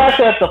of the guys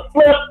had to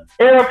flip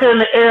Erica in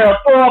the air,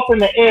 throw up in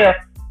the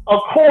air,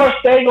 of course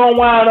they gonna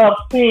wind up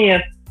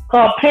seeing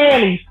her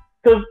panties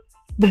because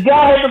the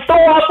guy had to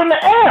throw up in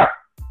the air.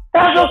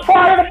 That's just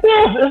part of the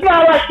business. It's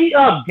not like he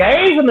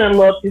gazing and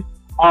looking,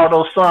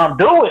 although some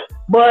do it,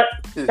 but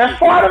that's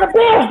part of the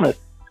business.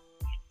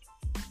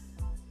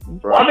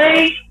 I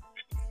mean,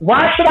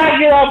 why should I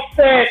get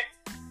upset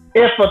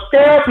if a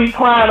therapy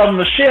client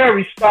of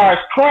Sherry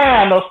starts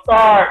crying or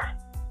starts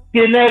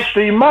getting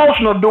extra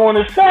emotional during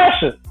the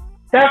session?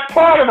 That's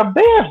part of the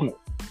business.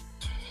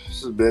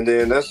 And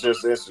then that's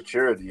just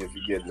insecurity if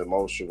you're getting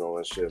emotional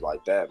and shit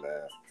like that,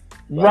 man.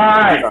 Like,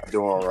 right. You're not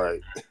doing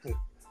right.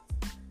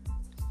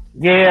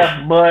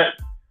 Yeah, but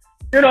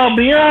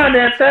beyond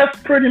that, that's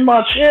pretty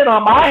much it.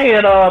 I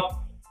had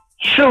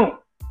shoot,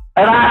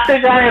 and I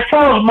think I had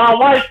told my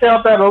wife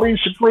felt that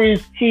Alicia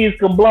Keys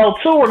could blow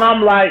too, and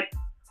I'm like,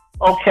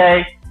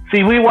 okay.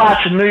 See, we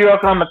watching New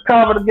York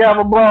Undercover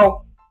together,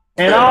 bro,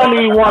 and I don't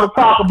even want to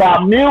talk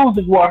about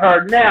music with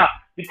her now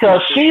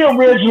because she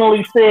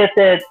originally said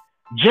that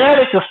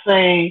Janet could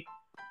sing,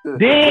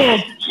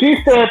 then she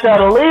said that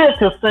Aaliyah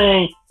could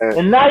sing,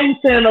 and now you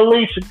saying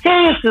Alicia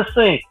Keys could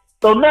sing.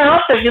 So now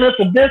I'm thinking it's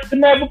a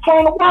disconnect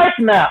between the wife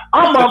now.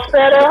 I'm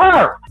upset at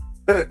her.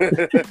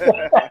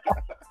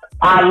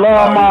 I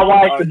love my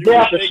wife to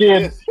death, and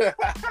shit.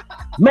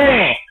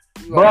 Man,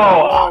 bro.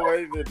 Oh,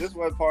 wait a minute. This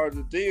wasn't part of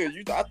the deal.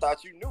 I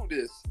thought you knew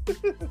this.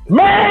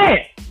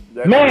 Man,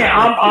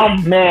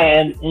 I'm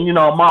man. And, you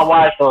know, my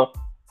wife will,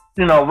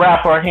 you know,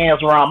 wrap her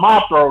hands around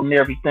my throat and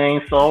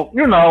everything. So,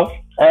 you know,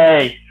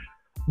 hey.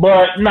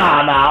 But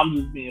nah, I'm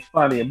just being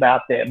funny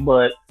about that.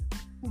 But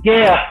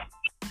yeah,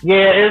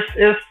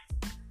 it's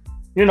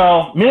you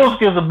know,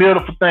 music is a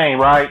beautiful thing,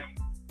 right?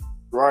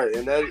 Right,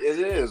 and that it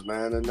is,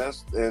 man, and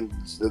it's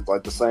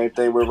like the same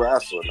thing with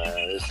wrestling,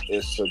 man.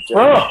 It's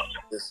subjective.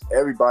 It's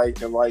everybody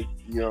can like,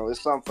 you know,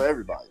 it's something for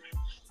everybody.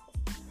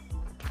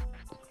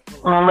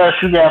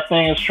 Unless you got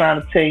things trying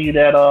to tell you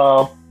that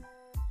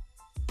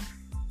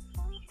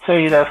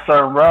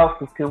certain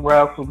wrestlers can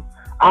wrestle.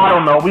 I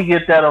don't know. We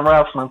get that in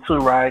wrestling too,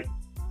 right?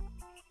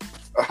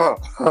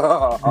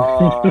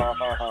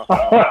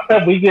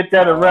 We get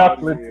that in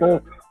wrestling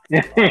too.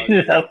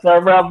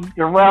 Certain wrestlers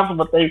can wrestle,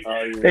 but they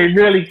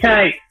really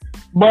can't.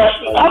 But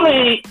I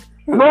mean,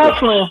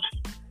 wrestling,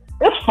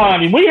 it's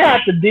funny. We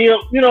have to deal,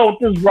 you know,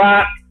 with this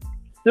Rock,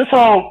 this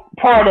whole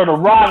part of the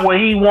Rock where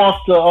he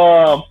wants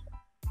to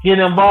get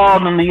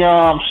involved in the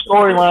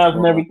storylines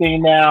and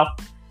everything now.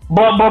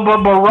 But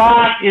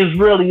Rock is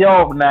really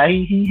over now.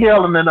 He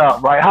healing it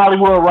up, right?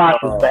 Hollywood Rock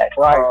is back,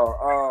 right?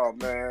 Oh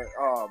man.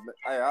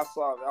 Hey, I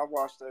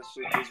watched that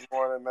shit this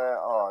morning, man.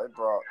 Oh,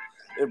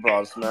 it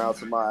brought a smile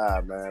to my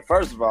eye, man.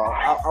 First of all,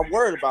 I'm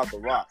worried about The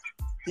Rock.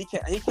 He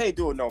can't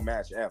do a no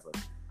match ever.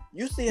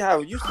 You see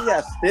how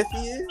stiff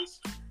he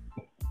is?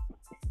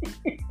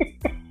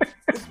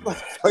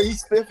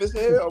 He's stiff as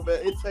hell, man.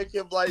 It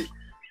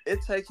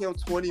take him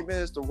 20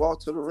 minutes to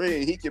walk to the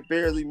ring. He can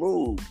barely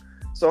move.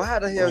 So how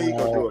the hell he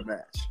gonna do a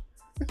match?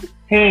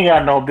 He ain't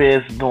got no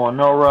business doing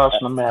no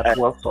wrestling match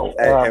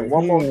whatsoever. And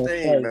one more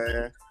thing,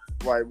 man.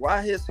 Like,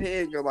 why his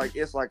head go like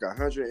it's like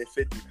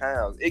 150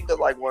 pounds? It look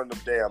like one of them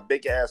damn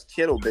big ass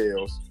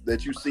kettlebells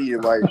that you see in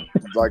like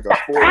a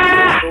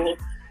sports store,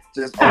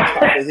 just on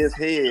top of his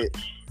head.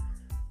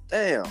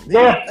 Damn,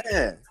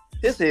 man,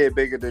 his head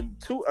bigger than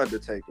 2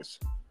 Undertakers.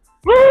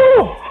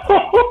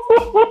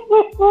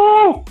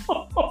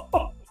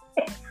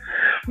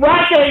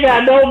 Rock ain't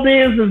got no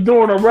business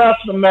doing a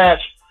wrestling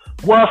match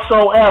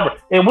whatsoever.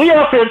 And we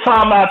up here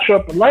talking about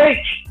Triple H,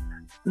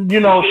 you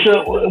know,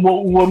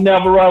 will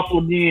never wrestle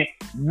again.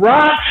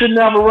 Rock should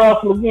never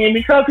wrestle again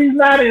because he's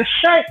not in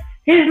shape.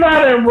 He's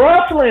not in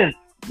wrestling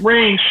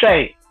ring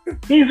shape.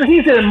 He's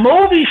in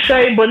movie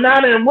shape, but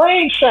not in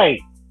ring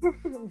shape.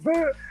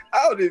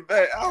 I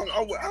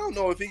don't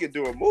know if he can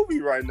do a movie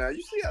right now.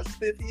 You see how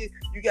stiff he is?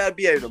 You gotta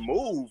be able to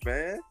move,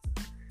 man.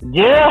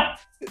 Yeah.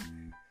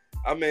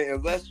 I mean,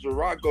 unless The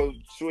Rock goes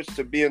switch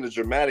to being a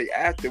dramatic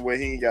actor where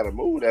he ain't got to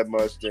move that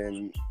much,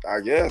 then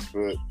I guess.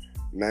 But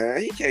man,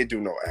 he can't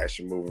do no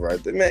action movie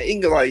right there. Man, he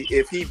can, like,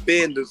 if he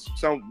bend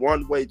some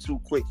one way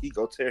too quick, he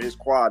go tear his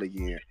quad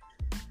again.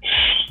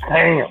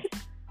 Damn.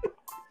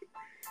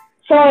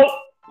 So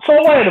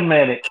wait a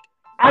minute.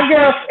 I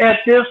guess at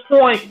this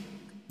point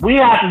we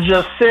have to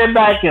just sit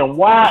back and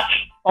watch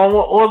on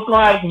what's going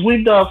to happen, because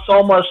we've done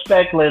so much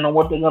speculating on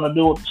what they're going to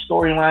do with the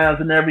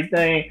storylines and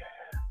everything.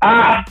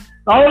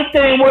 The only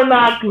thing we're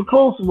not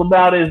conclusive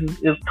about is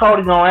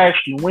Cody gonna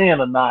actually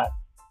win or not.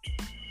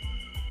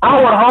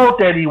 I would hope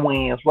that he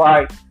wins,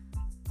 right?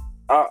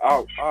 I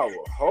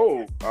would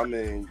hope. I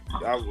mean,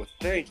 I would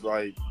think,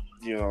 like,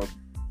 you know,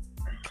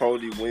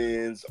 Cody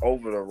wins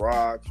over The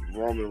Rock,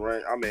 Roman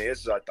Reigns. I mean,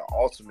 it's like the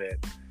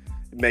ultimate,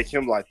 make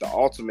him like the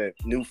ultimate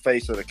new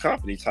face of the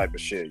company type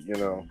of shit, you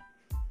know?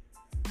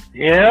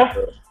 Yeah.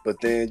 But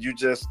then you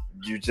just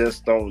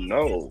don't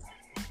know.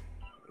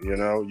 You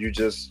know, you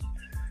just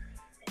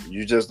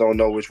don't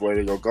know which way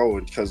they're gonna go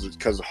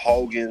because of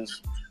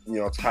Hogan's, you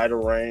know,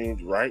 title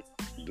reign, right?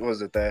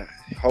 Was it that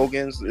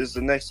Hogan's is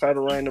the next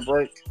title reign to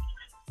break?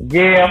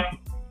 Yeah.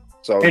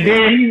 So and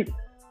then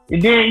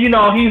you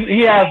know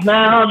he has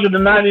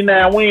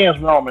 999 wins.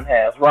 Roman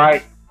has,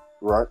 right?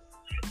 Right.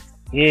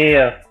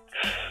 Yeah.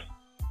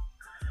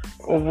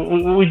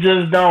 We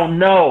just don't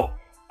know.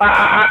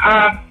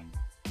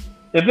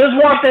 If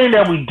there's one thing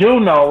that we do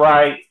know,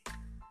 right?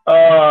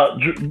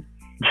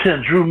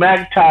 Drew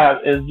McIntyre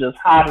is just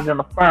hotter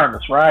than a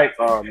furnace, right?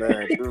 Oh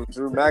man,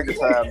 Drew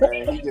McIntyre,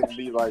 man, he can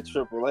be like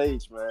Triple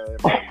H, man,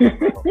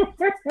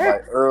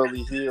 like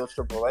early heel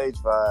Triple H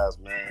vibes,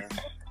 man.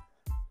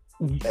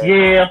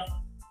 Yeah,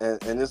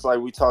 and it's like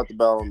we talked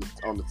about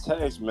on the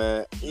text,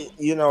 man.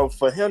 You know,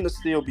 for him to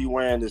still be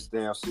wearing this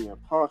damn CM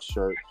Punk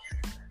shirt,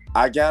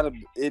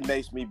 it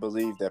makes me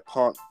believe that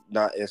Punk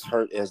not as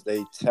hurt as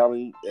they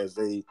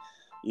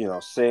you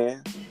know,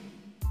 saying.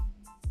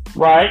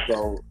 Right.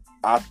 So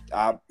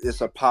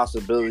it's a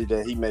possibility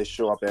that he may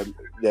show up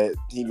that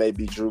he may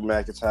be Drew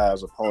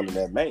McIntyre's opponent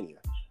at Mania.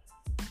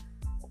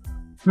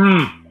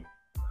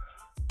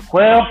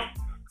 Well,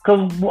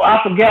 because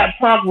I forgot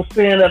Punk was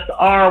saying that the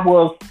arm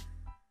was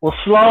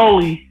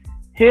slowly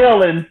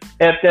healing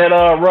at that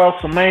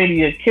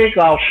WrestleMania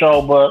kickoff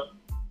show, but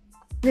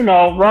you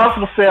know,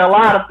 Russell said a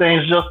lot of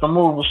things just to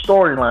move the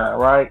storyline,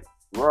 right?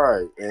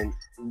 Right. And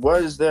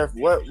what is there?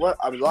 What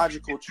a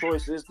logical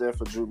choice is there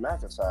for Drew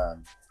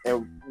McIntyre?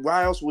 And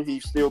why else would he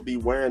still be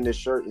wearing this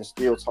shirt and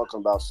still talking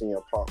about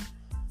CM Punk?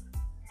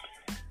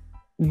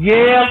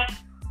 Yeah,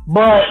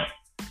 but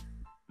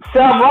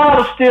Seth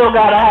Rollins still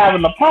got to have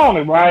an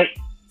opponent, right?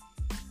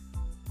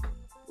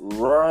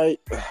 Right.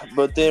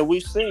 But then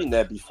we've seen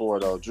that before,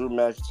 though. Drew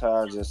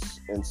McIntyre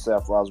and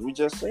Seth Rollins. We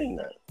just seen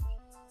that.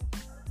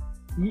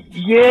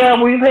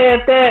 Yeah, we've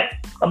had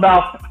that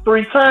about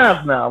 3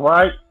 times now,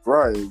 right?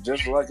 Right.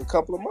 Just like a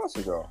couple of months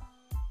ago.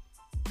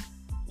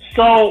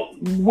 So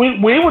we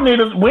would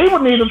need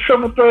a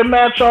triple threat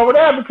match over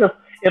there, because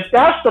if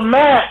that's the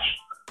match,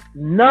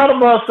 none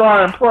of us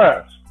are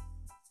impressed.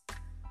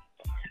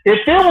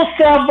 If it was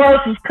Seth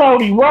versus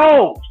Cody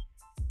Rhodes,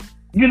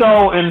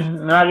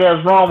 and I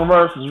guess Roman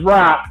versus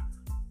Rock,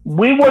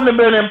 we wouldn't have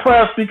been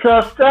impressed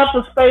because Seth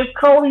has faced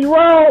Cody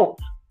Rhodes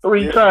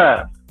 3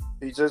 times.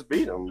 He just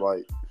beat him,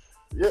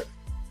 yeah.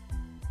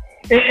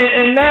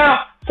 And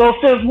now, so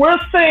since we're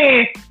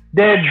saying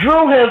that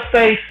Drew has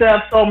faced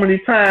Seth so many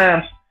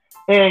times,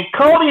 and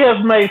Cody has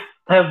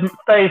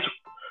faced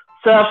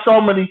Seth so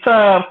many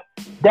times,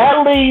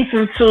 that leads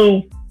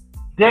into,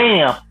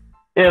 damn,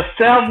 if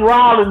Seth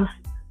Rollins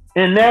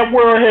in that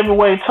World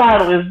Heavyweight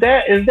title, is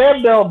that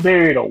belt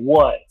buried or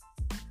what?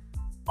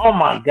 Oh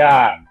my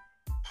God.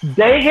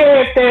 They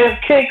had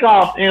that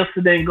kickoff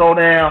incident go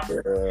down.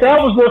 Yeah.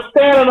 Seth was just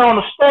standing on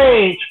the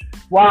stage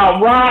while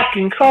Rock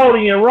and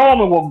Cody and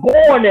Roman were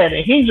going at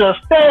it. He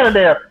just standing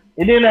there.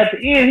 And then at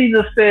the end, he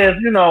just says,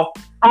 I don't know,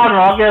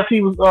 I guess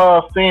he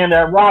was saying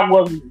that Rock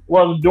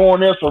wasn't doing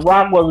this or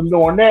Rock wasn't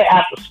doing that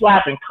after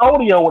slapping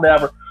Cody or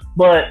whatever.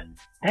 But,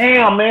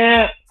 damn,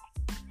 man,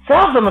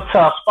 Seth's in a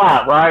tough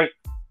spot, right?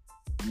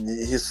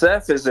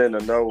 Seth is in a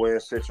no-win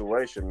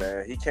situation,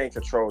 man. He can't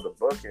control the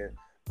booking.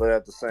 But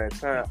at the same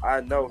time, I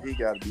know he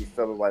got to be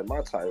feeling like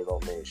my title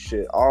don't mean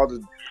shit. All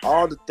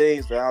the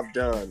things that I've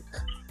done,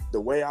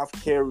 the way I've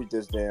carried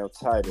this damn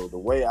title, the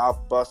way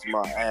I've busted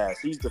my ass,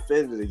 he's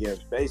defended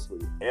against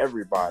basically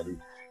everybody.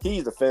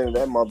 He's defended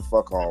that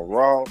motherfucker on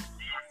Raw.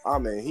 I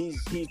mean, he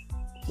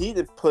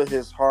did put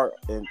his heart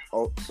in.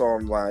 So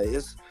I'm like,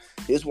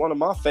 it's one of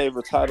my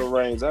favorite title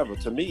reigns ever.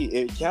 To me,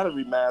 it kind of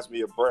reminds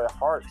me of Bret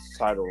Hart's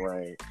title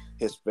reign.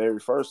 His very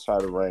first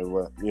title reign,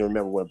 where you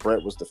remember when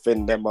Bret was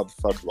defending that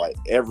motherfucker like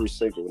every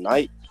single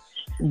night,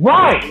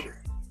 right?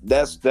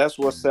 That's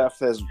what Seth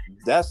has.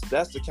 That's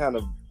the kind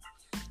of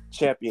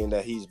champion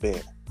that he's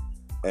been,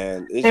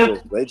 and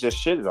they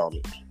just shitted on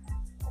it.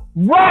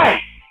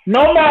 Right.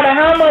 No matter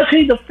how much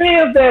he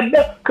defends that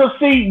belt, because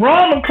see,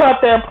 Roman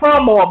cut that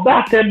promo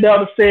about that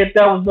belt and said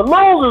that was the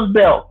loser's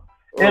belt,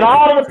 and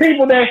all of the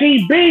people that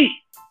he beat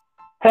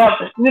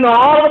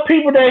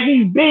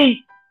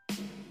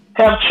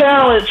have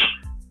challenged,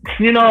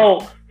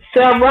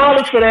 Seth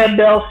Rollins for that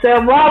belt.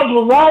 Seth Rollins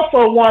was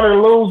also one of the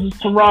losers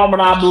to Roman,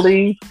 I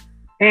believe.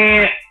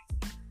 And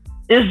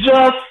it's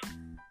just,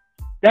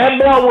 that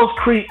belt was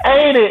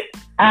created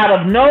out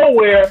of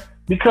nowhere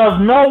because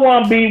no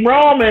one beat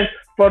Roman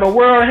for the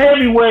World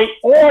Heavyweight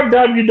or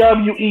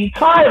WWE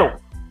title.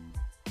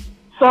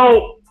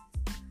 So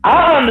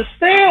I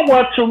understand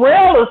what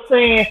Terrell is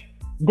saying,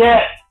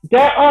 that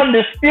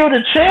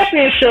undisputed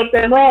championship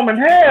that Roman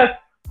has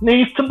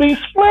needs to be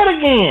split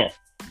again.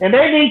 And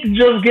they need to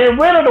just get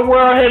rid of the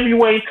World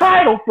Heavyweight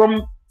title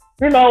from,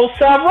 Seth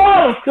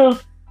Rollins,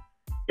 because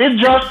it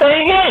just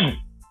ain't hitting.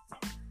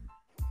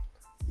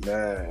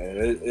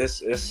 Man, it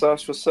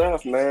sucks for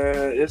Seth,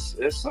 man. It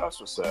sucks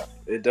for Seth.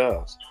 It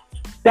does.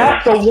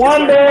 That's the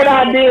one bad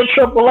idea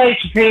Triple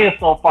H has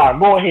so far.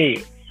 Go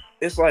ahead.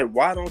 It's like,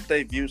 why don't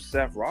they view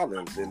Seth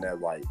Rollins in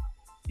that light?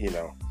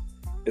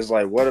 It's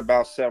like, what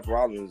about Seth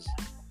Rollins?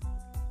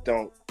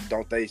 Don't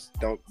they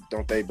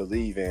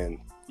believe in,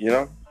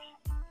 Yeah,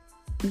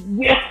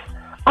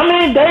 I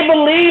mean, they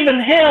believe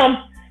in him.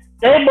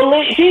 They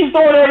believe he's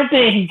doing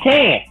everything he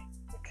can.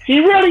 He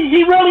really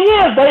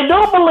is. They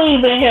do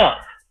believe in him.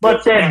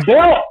 But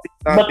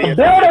the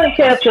belt ain't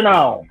catching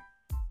on.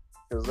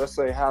 Because let's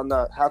say how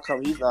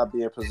come he's not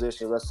being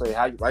positioned? Let's say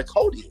like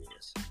Cody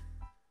is.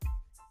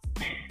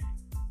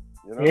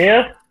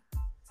 Yeah.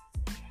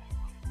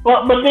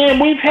 But then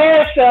we've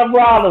had Seth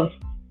Rollins,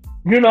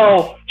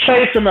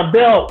 chasing the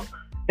belt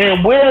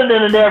and winning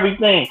it and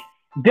everything.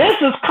 This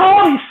is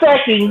Cody's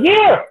second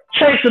year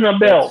chasing the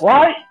belt,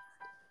 right?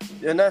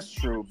 And that's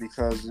true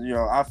because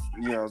I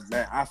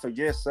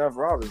forget Seth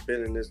Rollins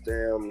been in this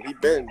damn. He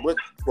been with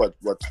what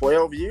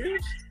 12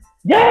 years?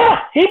 Yeah,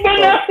 he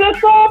been there since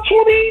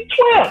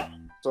 2012.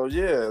 So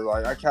yeah,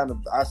 like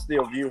I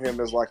still view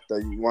him as like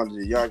one of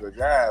the younger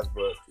guys,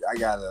 but I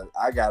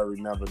gotta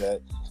remember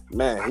that,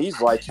 man, he's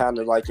like kind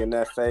of like in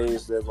that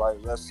phase that, like,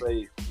 let's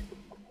say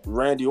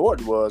Randy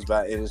Orton was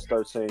back in his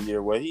 13th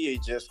year, where he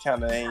just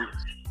kind of ain't,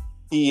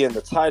 he in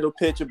the title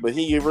picture, but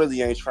he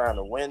really ain't trying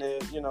to win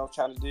it,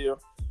 kind of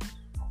deal.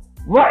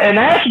 Right, and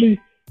actually,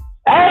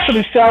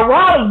 Seth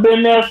Rollins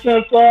been there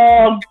since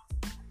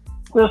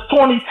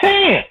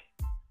 2010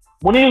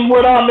 when he was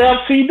with the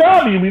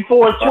FCW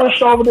before it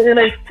switched over to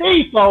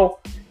NXT. So,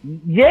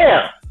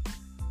 yeah.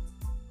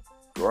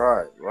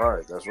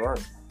 Right. That's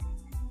right.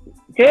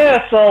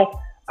 Yeah, so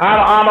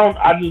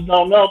I just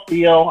don't know,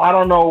 Theo. I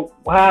don't know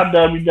how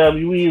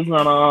WWE is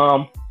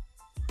gonna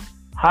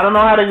I don't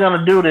know how they're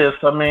gonna do this.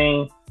 I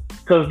mean,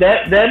 because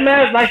that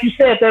match, like you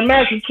said, that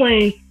match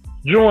between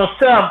Drew and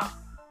Seth,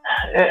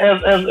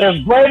 as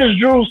great as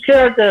Drew's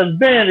character has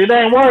been, it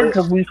ain't working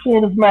because we've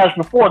seen this match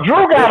before.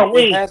 Drew got to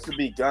win. It has to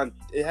be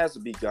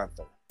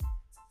Gunther.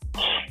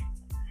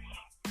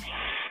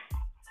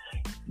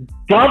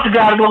 Gunther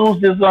got to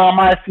lose this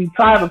IC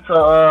title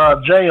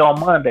to Jay on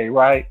Monday,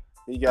 right?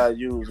 He got to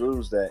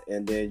lose that,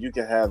 and then you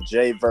can have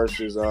Jay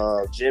versus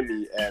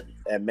Jimmy at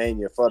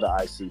Mania for the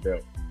IC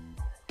belt.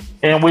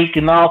 And we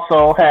can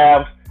also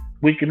have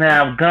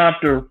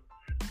Gunther,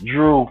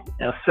 Drew,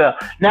 and Seth.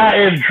 Now,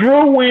 if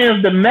Drew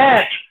wins the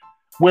match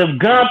with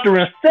Gunther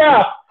and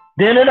Seth,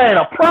 then it ain't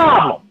a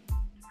problem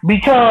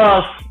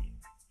because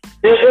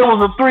it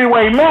was a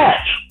three-way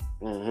match.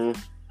 Mm-hmm.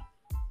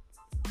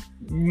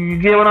 You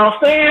get what I'm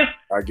saying?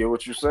 I get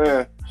what you're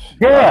saying.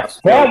 Yeah,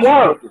 that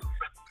works.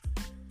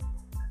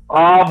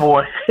 Oh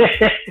boy,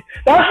 that's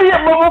but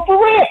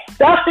for real.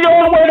 That's the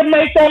only way to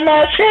make that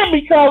match hit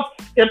because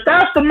if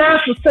that's the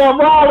match for Seth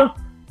Rollins,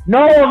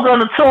 no one's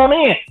gonna tune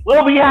in.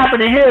 We'll be happy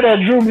to hear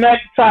that Drew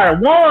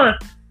McIntyre won,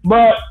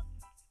 but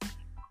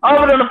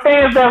other than the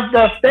fans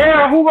that's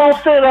there, who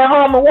gonna sit at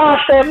home and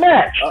watch that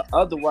match?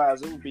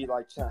 Otherwise, it would be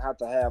like have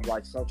to have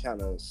like some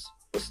kind of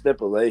a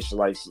stipulation,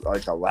 like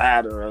a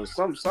ladder or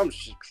some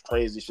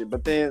crazy shit.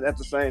 But then at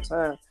the same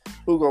time,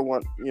 who gonna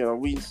want?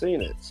 We ain't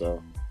seen it,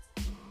 so.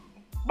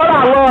 But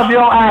I love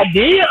your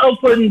idea of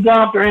putting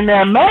Gunther in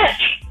that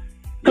match.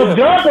 Because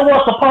Gunther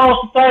was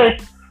supposed to face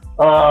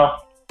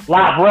Brock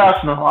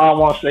Lesnar. I don't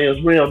want to say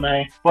his real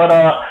name. But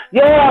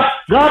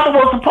Gunther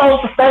was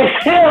supposed to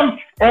face him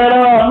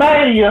at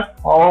Mania.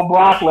 Oh,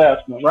 Brock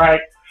Lesnar,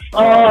 right?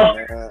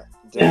 Man.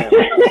 Damn.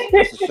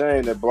 It's a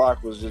shame that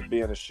Brock was just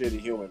being a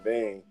shitty human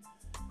being.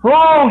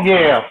 Oh,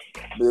 yeah.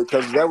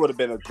 Because that would have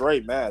been a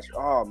great match.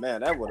 Oh, man,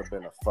 that would have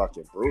been a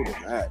fucking brutal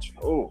match.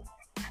 Oh.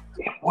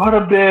 Would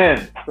have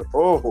been.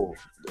 Oh,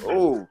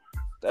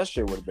 that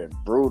shit would have been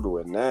brutal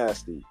and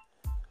nasty.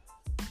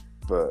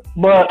 But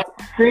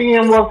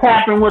seeing what's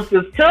happening with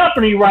this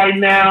company right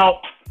now,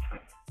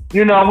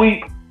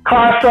 we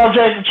car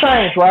subject to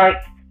change, right?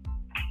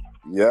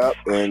 Yep,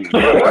 and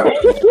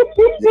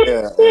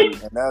and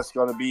that's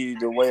gonna be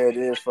the way it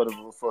is for the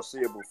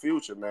foreseeable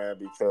future, man.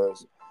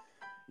 Because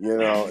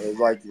it's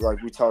like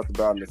we talked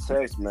about in the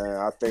text, man.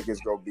 I think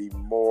it's gonna be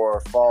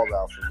more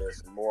fallout from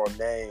this, and more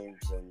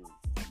names,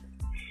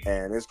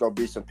 and it's gonna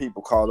be some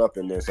people caught up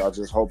in this. I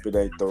just hope it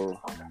ain't the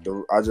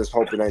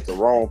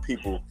wrong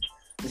people,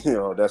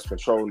 that's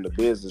controlling the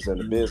business, and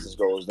the business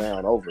goes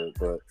down over it.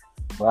 But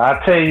I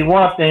tell you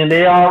one thing,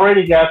 they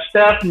already got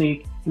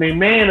Stephanie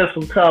McMahon as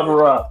some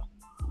cover up.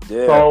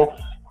 Yeah. So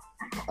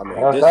I mean,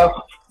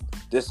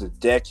 this is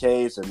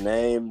decades of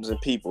names and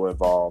people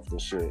involved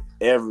and shit.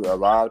 A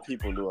lot of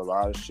people do a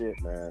lot of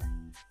shit, man.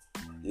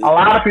 A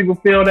lot of people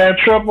feel that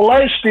Triple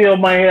H still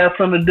might have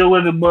something to do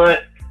with it,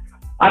 but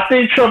I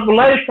think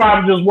Triple H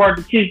probably just worked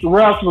to keep the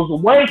wrestlers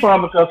away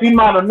from it because he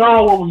might have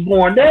known what was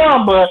going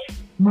down. But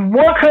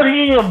what could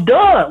he have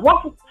done?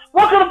 What could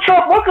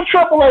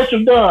Triple H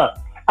have done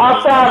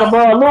outside of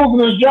losing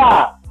his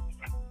job?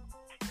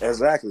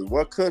 Exactly.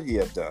 What could he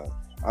have done?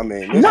 I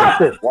mean,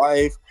 nothing. Is his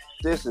wife.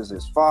 This is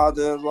his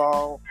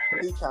father-in-law.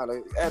 He kind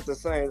of, at the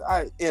same,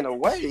 in a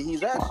way,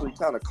 he's actually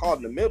kind of caught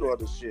in the middle of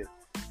the shit,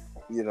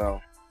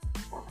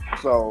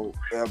 So,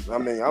 I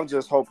mean, I'm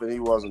just hoping he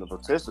wasn't a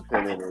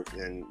participant in it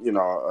and,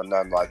 or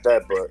nothing like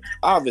that. But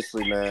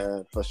obviously,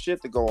 man, for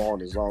shit to go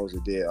on as long as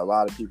it did, a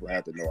lot of people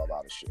had to know a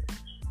lot of shit.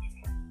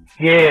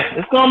 Yeah,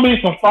 it's gonna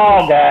be some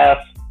fall guys.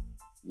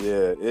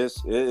 Yeah,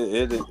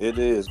 it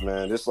is,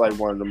 man. It's like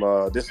one of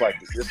them. This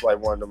like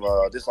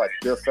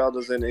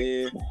Goodfellas in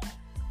the end.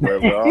 Where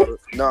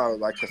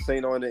like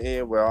Casino in the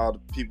end, where all the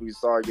people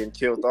start getting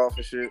killed off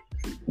and shit.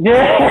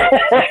 Yeah.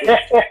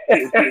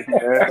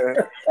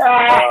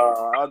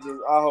 I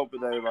hope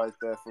it ain't like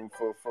that for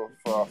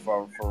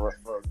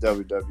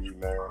WWE,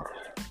 man.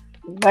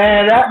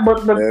 Man, that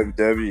but the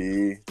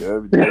WWE.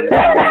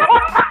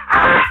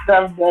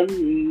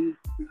 WWE.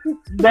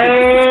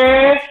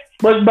 Man,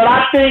 but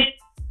I think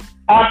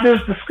after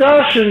this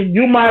discussion,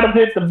 you might have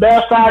hit the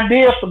best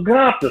idea for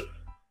Gunther.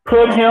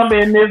 Put him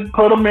in this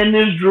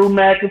Drew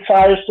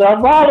McIntyre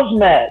Seth Rollins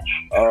match.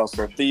 Oh,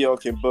 so Theo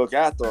can book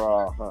after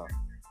all, huh?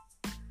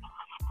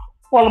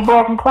 Well, the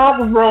broken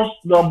clock is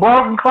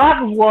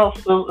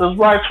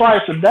right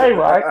twice a day,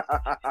 right?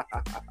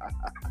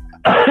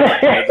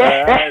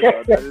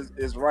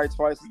 It's right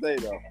twice a day,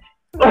 though.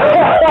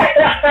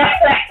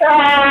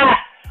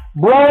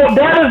 Bro,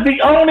 that is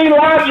the only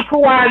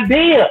logical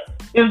idea,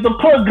 is to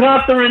put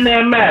Gunther in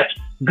that match.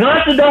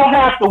 Gunther don't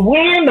have to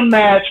win the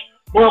match,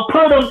 but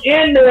put him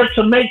in there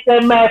to make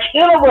that match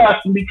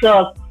interesting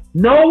because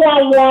no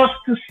one wants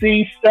to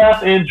see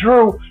Seth and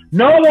Drew.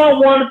 No one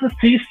wanted to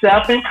see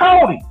Seth and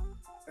Cody.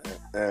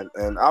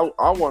 And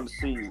I want to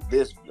see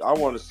this. I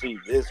want to see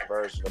this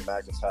version of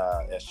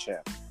McIntyre as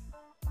champ.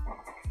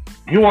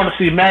 You want to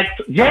see Max?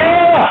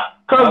 Yeah,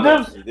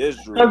 because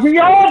he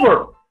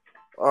over.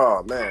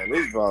 Oh man,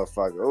 this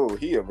motherfucker! Oh,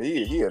 he a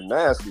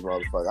nasty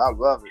motherfucker. I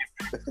love it.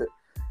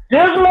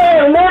 This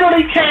man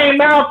literally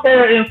came out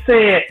there and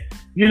said,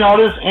 you know,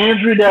 this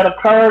injury that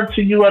occurred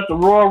to you at the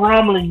Royal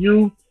Rumble and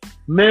you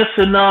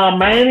missing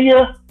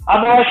Mania.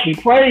 I've actually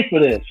prayed for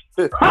this.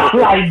 I'm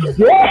like,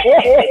 damn.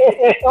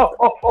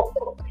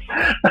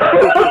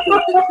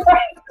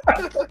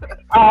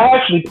 I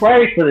actually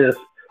prayed for this.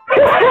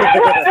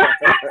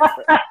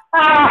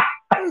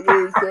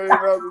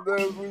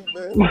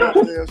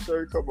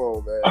 Come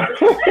on, man.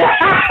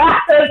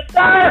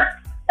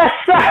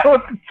 That's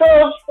with the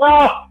tough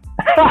stuff.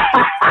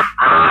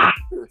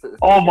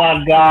 Oh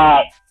my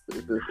God.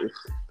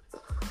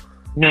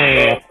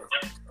 Man.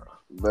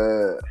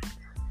 Man.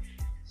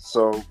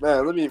 So,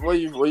 man, what do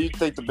you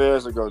think the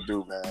Bears are gonna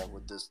do, man,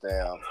 with this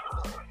damn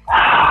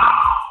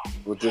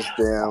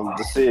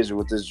decision,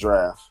 with this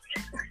draft?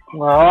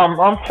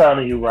 Well, I'm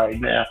telling you right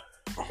now.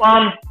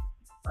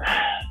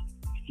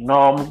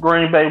 No, we're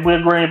Green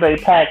Bay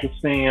Packers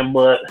fan,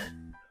 but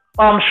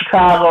I'm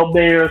Chicago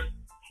Bears.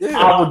 Yeah.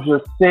 I would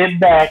just sit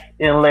back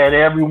and let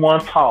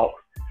everyone talk.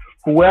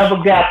 Whoever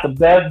got the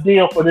best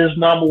deal for this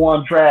number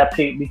one draft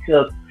pick,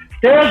 because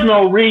there's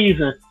no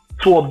reason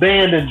to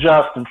abandon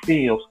Justin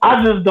Fields.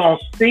 I just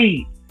don't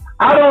see.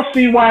 I don't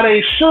see why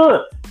they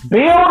should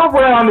build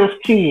around this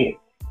kid.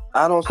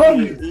 I don't see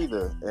it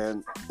either,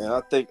 and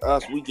I think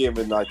we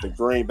giving like the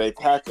Green Bay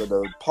Packer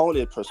the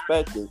opponent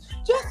perspective.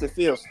 Justin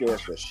Fields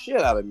scares the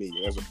shit out of me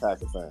as a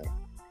Packer fan.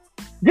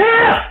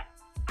 Yeah,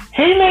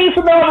 he needs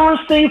another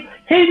receiver.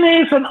 He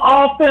needs an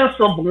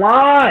offensive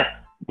line.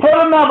 Put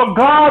another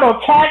guard or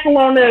tackle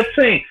on that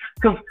team.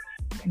 Because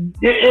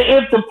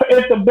if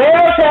the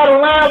Bears had a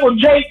line with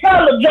Jay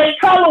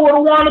Cutler would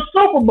have won the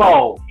Super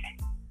Bowl.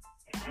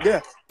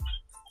 Yeah,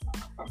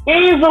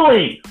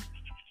 easily.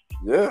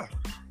 Yeah.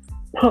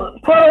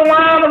 Put a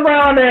line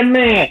around that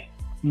man.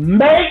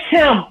 Make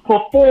him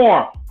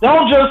perform.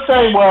 Don't just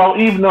say, well,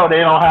 even though they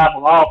don't have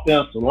an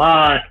offensive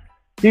line,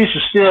 he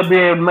should still be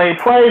able to make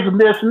plays and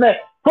this and that.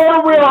 Put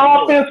a real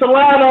offensive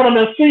line on him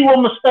and see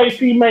what mistakes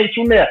he makes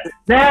from there.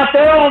 Now, if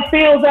they're on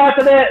Fields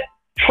after that,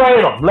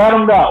 trade him. Let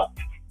him go.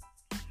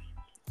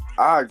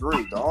 I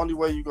agree. The only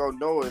way you're going to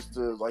know is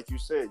to, like you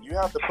said, you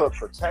have to put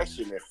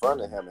protection in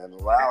front of him and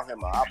allow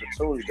him an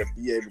opportunity to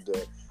be able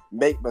to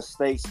make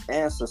mistakes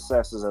and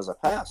successes as a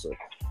passer.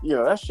 You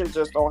know, that shit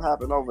just don't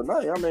happen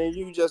overnight. I mean,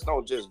 you just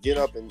don't just get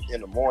up in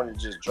the morning and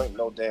just drink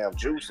no damn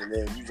juice and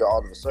then you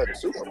all of a sudden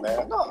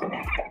Superman.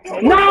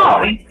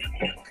 No,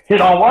 it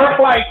don't work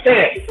like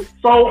that.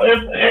 So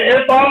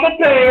if I'm the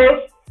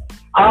Bears,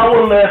 I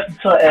will listen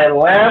to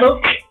Atlanta.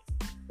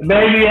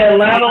 Maybe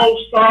Atlanta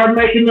will start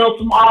making them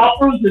some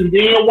offers, and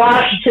then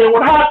Washington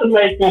would have to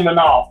make them an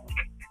offer.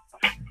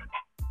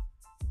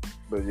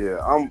 But yeah,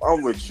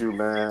 I'm with you,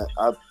 man.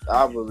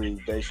 I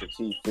believe they should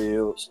keep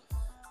Fields.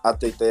 I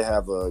think they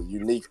have a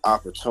unique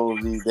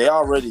opportunity. They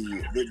already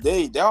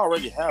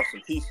have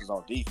some pieces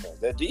on defense.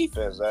 Their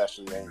defense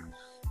actually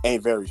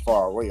ain't very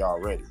far away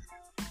already.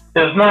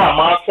 It's not.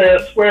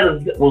 Montez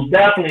Sweat was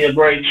definitely a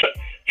great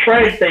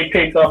trade they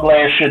picked up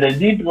last year. They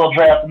need to go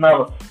draft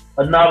another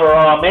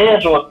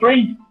edge or a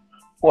three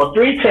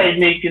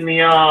technique in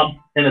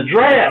the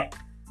draft.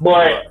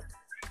 But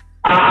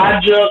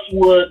I just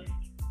would.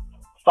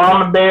 If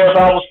I'm the Bears,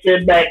 I would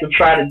sit back and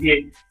try to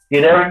get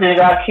everything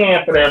I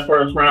can for that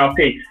first round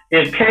pick.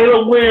 If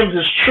Caleb Williams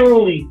is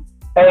truly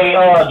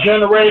a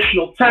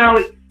generational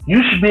talent,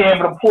 you should be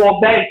able to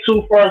pull back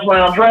 2 first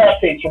round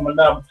draft picks from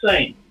another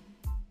team.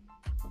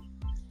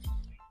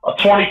 A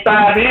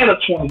 25 and a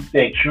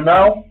 26, you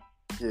know?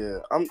 Yeah,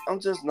 I'm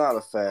just not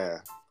a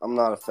fan. I'm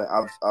not a fan.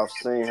 I've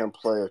seen him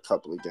play a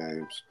couple of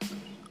games.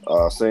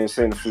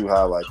 Seen a few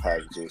highlight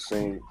packages.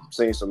 Seen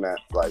some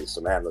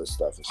analyst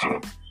stuff and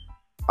shit.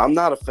 I'm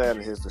not a fan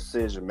of his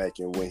decision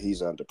making when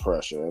he's under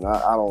pressure, and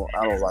I don't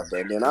like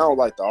that. And then I don't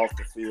like the off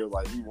the field,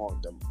 like he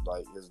wanted them,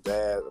 like his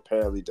dad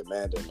apparently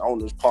demanding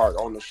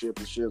ownership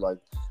and shit, like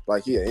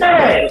NBA.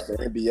 The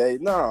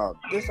NBA. Nah,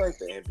 this ain't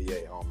the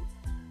NBA, homie.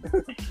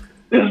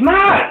 It's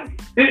not.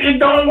 It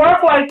don't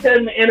work like that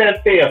in the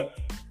NFL.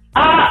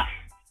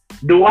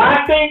 Do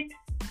I think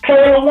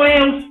Caleb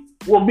Williams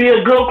will be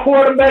a good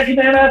quarterback in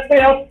the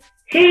NFL?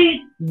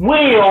 He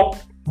will.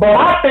 But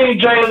I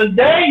think Jalen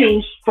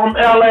Daniels from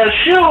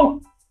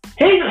LSU,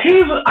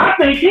 I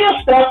think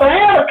he'll step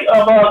ahead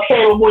of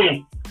Caleb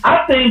Williams.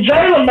 I think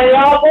Jalen may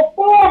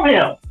outperform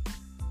him.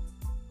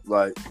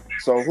 Like,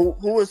 so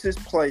who is his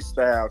play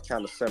style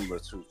kind of similar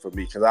to for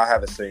me? Because I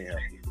haven't seen him.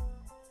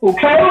 Who,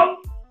 Caleb?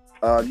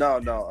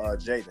 No,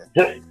 Jaden.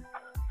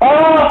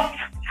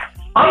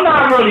 I'm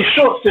not really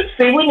sure.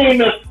 See, we need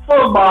Mr.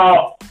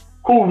 Football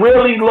who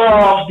really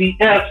loves the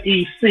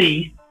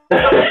SEC.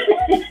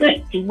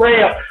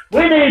 Terrell.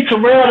 We need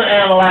Terrell to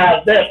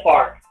analyze that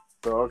part.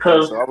 So I'm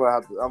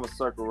gonna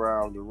circle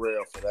around the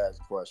rail for that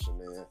question,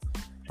 man.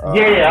 I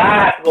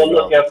have to go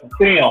look at some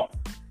film.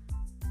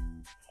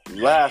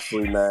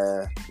 Lastly,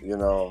 man,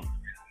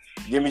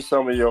 give me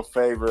some of your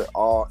favorite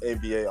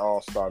NBA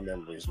All-Star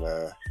memories,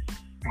 man.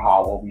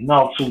 Oh, well, we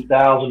know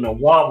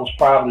 2001 was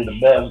probably the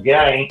best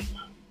game.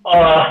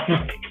 Uh,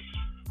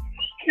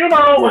 you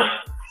know,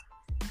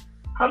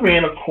 Yeah, I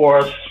mean, of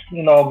course,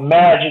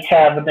 Magic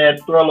having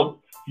that thrill of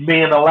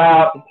being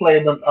allowed to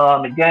play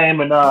the game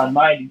in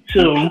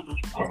 '92.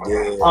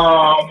 yeah,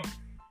 Um,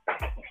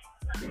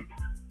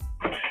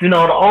 the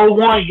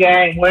 '01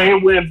 game where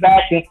it went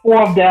back and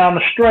forth down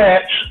the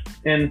stretch,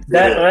 and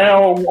that yeah.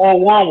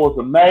 '01 was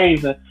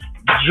amazing.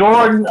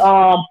 Jordan,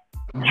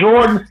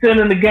 Jordan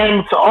sending the game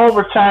into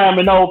overtime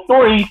in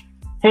 '03,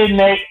 hitting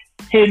that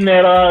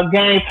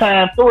game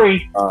time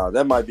three.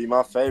 That might be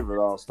my favorite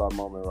All-Star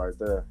moment right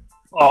there.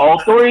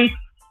 '03.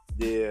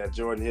 Yeah,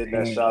 Jordan hitting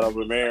that shot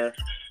over Mare.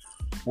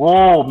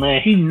 Whoa,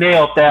 man, he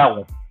nailed that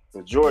one.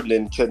 But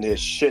Jordan couldn't hit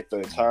shit the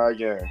entire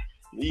game.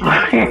 He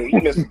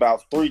missed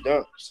about 3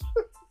 dunks.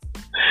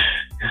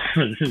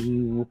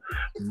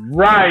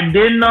 Right.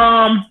 Then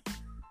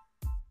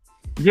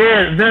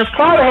yeah, Vince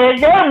Carter had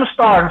gave him the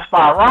starting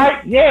spot,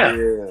 right? Yeah.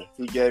 Yeah,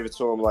 he gave it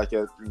to him like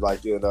in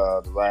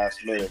the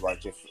last minute,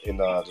 like in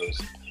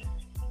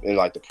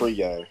like the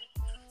pregame.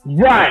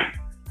 Right.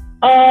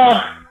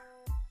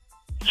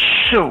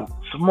 Shoot,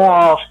 some more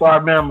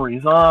All-Star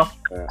memories, huh?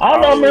 Man, I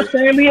don't know, Mr.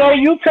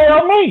 NBA, you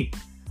tell me.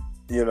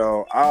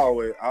 I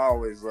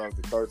always loved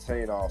the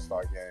 13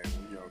 All-Star game.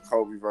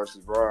 Kobe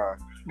versus Bron.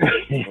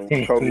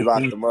 When Kobe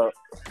locked them up.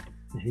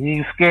 He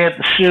ain't scared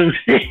to shoot.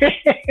 Yeah,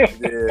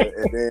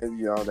 and then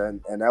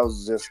and that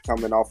was just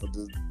coming off of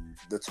the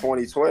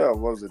 2012.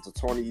 What was it? The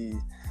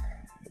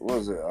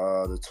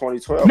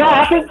 2012? No,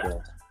 I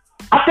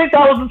think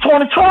that was the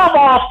 2012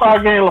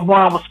 All-Star game.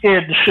 LeBron was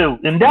scared to shoot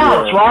in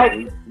Dallas,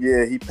 right?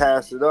 Yeah, he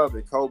passed it up,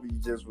 and Kobe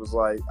just was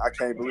like, "I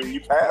can't believe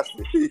you passed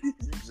it." He's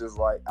just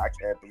like, "I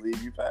can't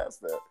believe you passed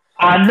that."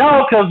 I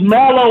know, because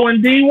Melo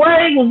and D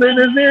Wade was in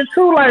his ear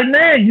too. Like,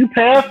 man, you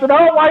passed it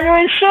on. Why you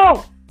ain't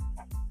shoot?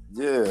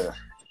 Yeah.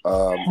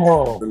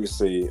 Let me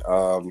see.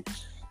 The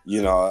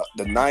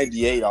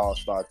 '98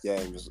 All-Star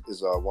game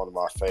is one of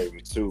my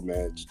favorites too,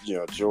 man.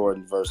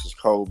 Jordan versus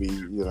Kobe.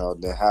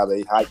 How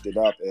they hyped it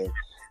up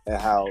and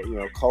how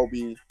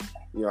Kobe.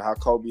 How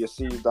Kobe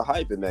received the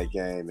hype in that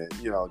game, and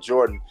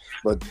Jordan,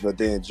 but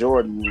then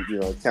Jordan,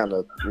 kind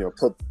of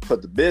put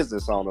the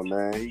business on him,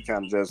 man. He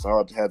kind of just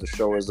had to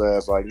show his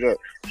ass like, look,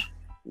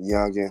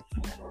 youngin,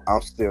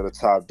 I'm still the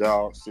top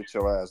dog. Sit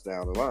your ass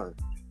down and learn.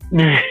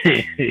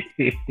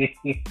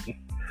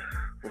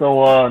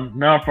 So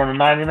now from the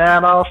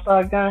 '99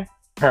 All-Star game,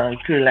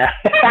 cool out.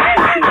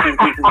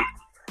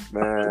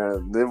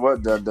 Man,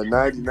 the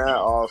 '99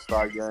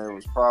 All-Star game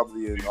was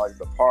probably in like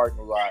the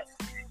parking lot.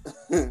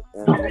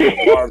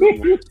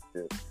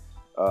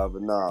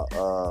 But no,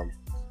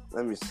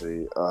 let me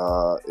see.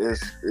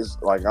 It's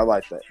like I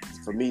like that.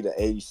 For me, the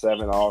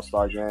 '87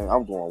 All-Star game.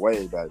 I'm going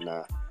way back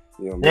now.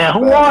 Yeah,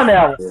 who won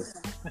that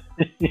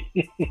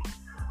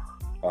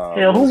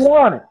one? Who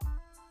won it?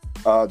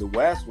 The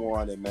West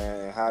won it,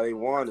 man. And how they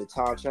won it,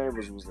 Tom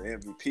Chambers was the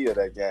MVP of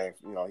that game.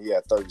 He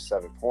had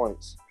 37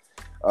 points.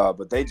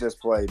 But they just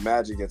played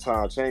Magic, and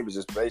Tom Chambers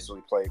just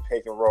basically played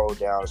pick and roll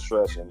down the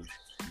stretch and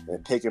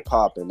pick and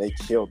pop, and they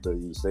killed the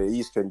East. The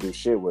East couldn't do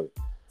shit with it.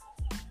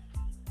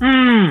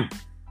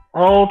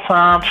 Old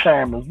Tom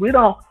Chambers.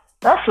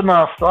 That's an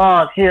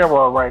nostalgic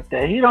hero right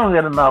there. He don't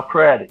get enough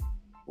credit.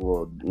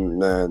 Well,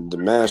 man, the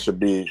man should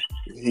be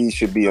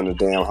in the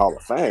damn Hall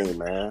of Fame,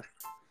 man.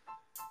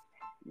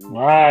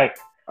 Right.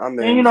 I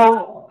mean,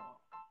 and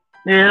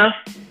yeah.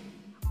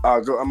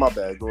 My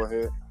bad. Go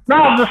ahead. No,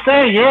 I'm just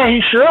saying, yeah,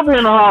 he should be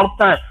in the Hall of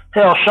Fame.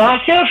 Hell, Sean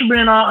Kemp should be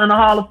in the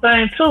Hall of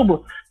Fame too,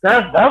 but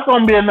that's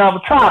gonna be another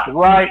topic,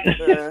 right?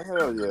 Man,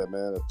 hell yeah,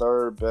 man. The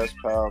third best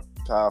power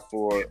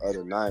forward of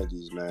the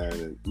 '90s, man.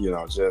 And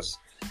just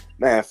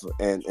man,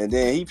 and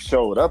then he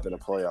showed up in the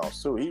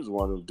playoffs too. He was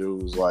one of them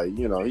dudes, like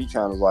he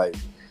kind of like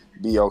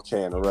be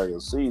okay in the regular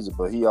season,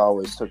 but he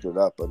always took it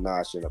up a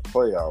notch in the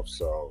playoffs.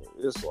 So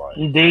it's like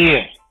he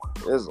did.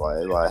 It's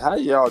like how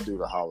y'all do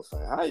the Hall of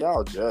Fame? How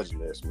y'all judging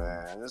this,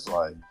 man? It's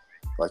like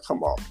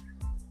come on.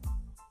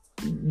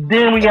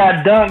 Then we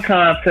got dunk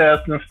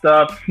contests and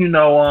stuff.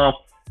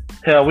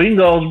 Hell, we can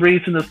go as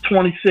recent as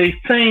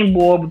 2016,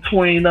 boy,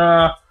 between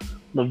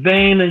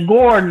Levine and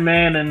Gordon,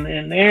 man,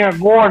 and Aaron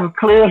Gordon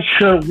clearly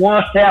should have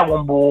won that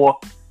one, boy.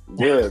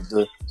 Yeah,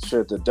 the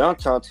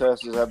dunk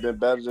contests have been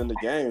better than the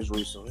games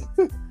recently.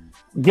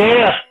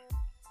 Yeah.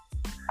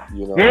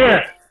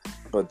 Yeah.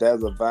 But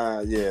that's a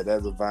Vine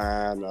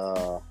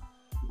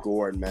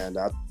Gordon, man.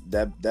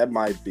 That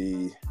might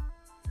be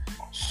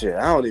shit.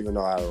 I don't even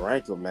know how to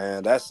rank them,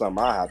 man. That's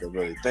something I have to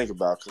really think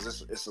about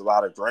because it's a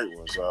lot of great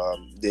ones.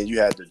 Then you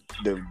had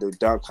the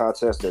dunk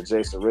contest that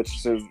Jason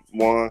Richardson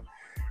won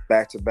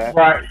back to back.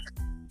 Right.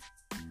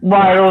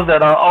 Right. It was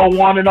at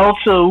 01 and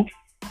 02.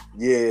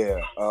 Yeah.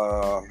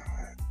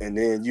 And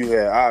then you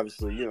had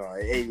obviously, an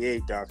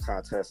 '88 dunk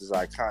contest is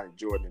iconic,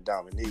 Jordan and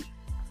Dominique.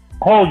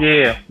 Oh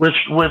yeah, which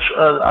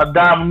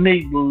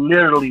Dominique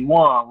literally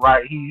won,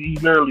 right? He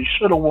literally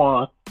should have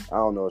won. I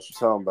don't know what you're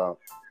talking about.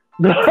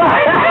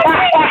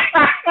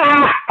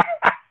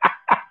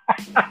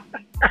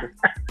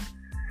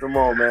 Come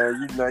on,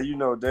 man. You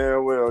know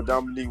damn well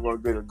Dominique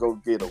wasn't gonna go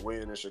get a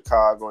win in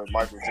Chicago and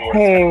Michael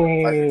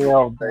Jordan.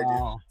 Hell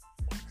no.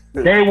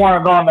 They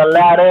weren't gonna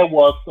allow that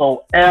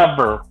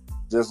whatsoever.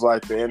 Just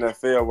like the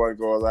NFL wasn't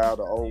gonna allow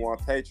the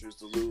 0-1 Patriots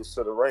to lose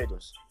to the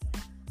Raiders.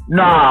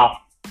 Nah.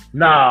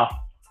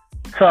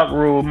 Tuck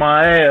ruled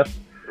my ass.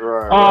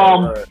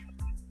 Right.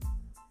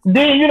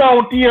 Then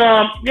with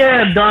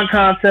the dunk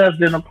contest,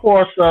 then of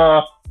course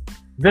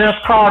Vince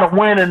Carter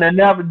winning and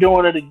never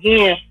doing it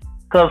again,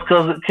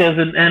 because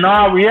in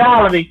our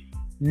reality,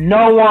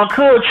 no one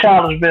could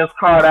challenge Vince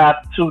Carter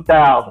after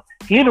 2000.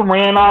 He'd have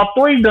ran all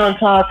 3 dunk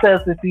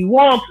contests if he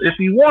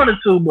wanted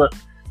to, but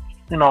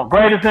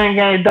greatest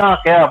in-game dunk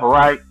ever,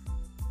 right?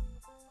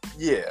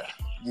 Yeah.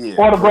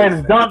 Or the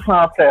greatest dunk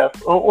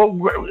contest. Or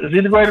is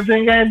he the greatest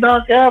in-game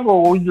dunk ever,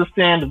 or we just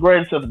saying the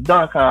greatest of the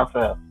dunk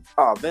contest?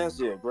 Oh,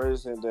 Vince,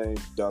 greatest in-game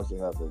dunk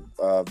ever.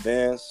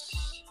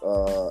 Vince,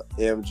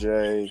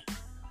 MJ,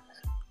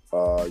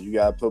 you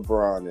gotta put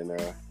Bron in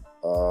there.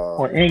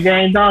 Or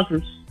in-game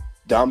dunkers.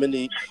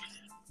 Dominique.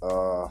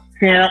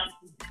 Kemp.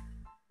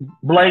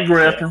 Blake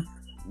Griffin.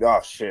 Oh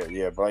shit,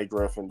 yeah, Blake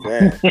Griffin.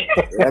 Damn,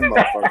 that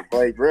motherfucker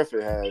Blake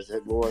Griffin has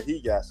it, boy.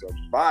 He got some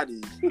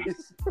bodies.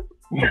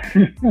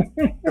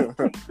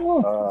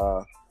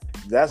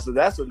 That's for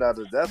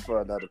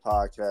another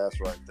podcast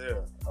right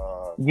there.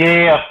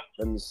 Yeah.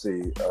 Let me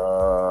see.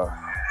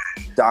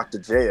 Dr.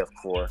 J, of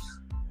course.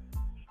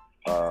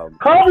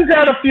 Kobe's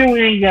got a few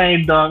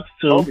in-game dunks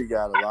too. Kobe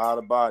got a lot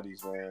of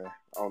bodies, man,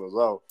 on the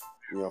low.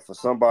 For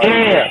somebody,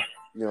 I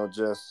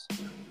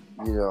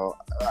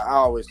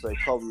always say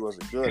Kobe was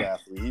a good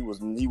athlete. He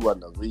wasn't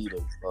a leader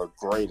or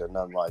great or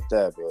nothing like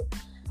that, but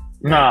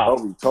no,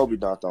 Kobe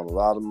dunked on a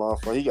lot of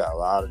motherfuckers. He got a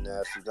lot of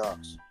nasty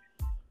dunks.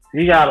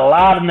 He got a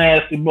lot of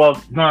nasty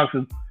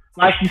dunks.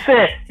 Like you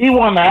said, he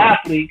wasn't an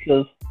athlete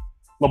because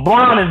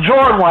LeBron and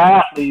Jordan were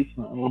athletes.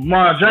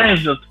 LeBron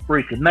James just a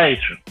freak of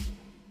nature.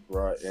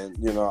 Right, and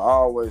I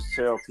always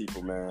tell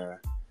people, man,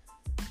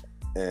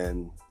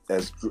 and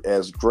as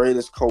great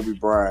as Kobe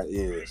Bryant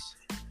is,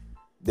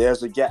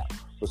 there's a gap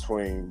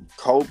between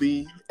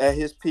Kobe at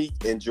his peak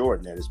and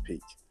Jordan at his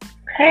peak.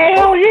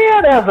 Hell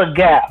yeah, there's a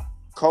gap.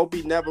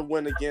 Kobe never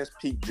went against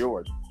peak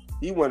Jordan.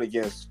 He went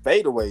against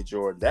fadeaway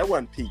Jordan. That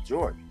wasn't peak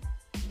Jordan.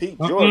 Peak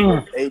Jordan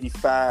was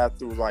 85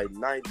 through like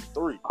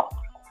 93.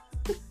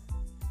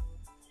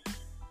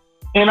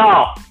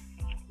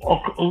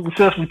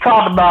 Since we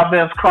talked about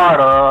Vince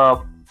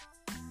Carter,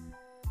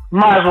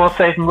 might as well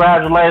say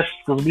congratulations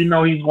because we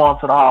know he's going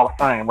to the Hall of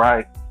Fame,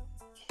 right?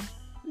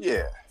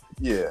 Yeah.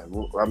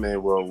 I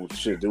mean, well,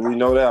 shit. Do we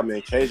know that? I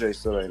mean, KJ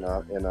still ain't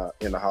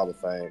in the Hall of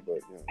Fame, but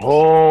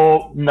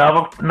oh,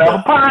 never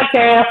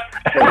podcast.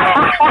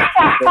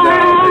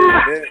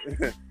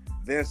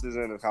 Vince is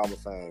in the Hall of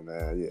Fame,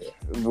 man. Yeah,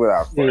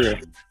 without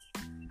question.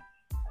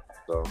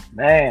 So,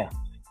 man.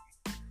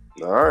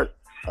 All right.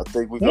 I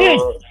think we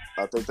go.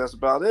 I think that's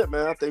about it,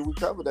 man. I think we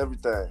covered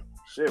everything.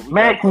 Shit,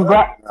 man.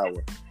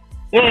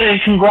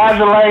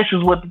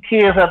 Congratulations with the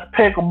kids at the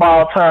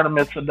pickleball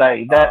tournament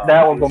today. That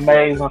was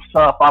amazing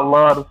stuff. I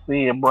love to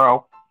see it,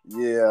 bro.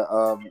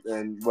 Yeah,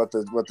 and what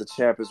the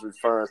champ is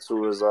referring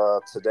to is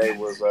today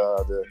was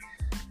the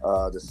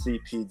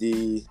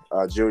CPD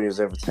Juniors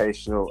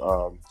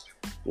Invitational,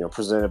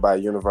 presented by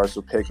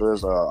Universal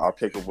Picklers, our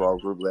pickleball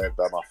group led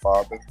by my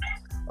father,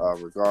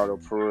 Ricardo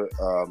Pruitt.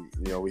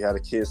 We had a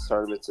kids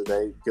tournament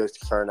today. Good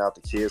turnout.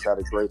 The kids had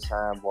a great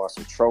time. Won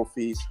some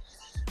trophies.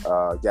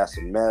 Got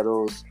some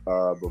medals,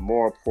 but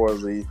more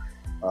importantly,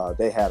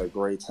 they had a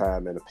great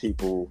time, and the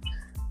people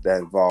that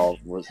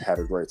involved had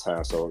a great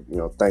time. So,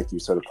 thank you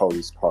to the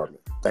police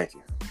department. Thank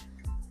you.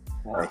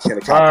 And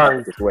Kenneth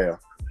as well.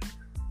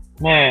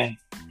 Man,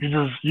 you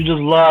just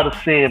love to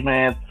see it,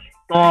 man.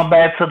 Throwing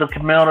back to the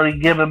community,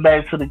 giving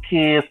back to the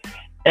kids,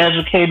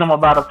 educating them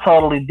about a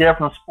totally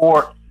different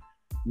sport.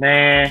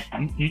 Man,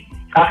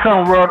 I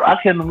couldn't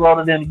have wrote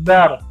it any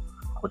better.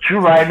 But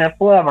you're writing it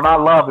for them, and I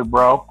love it,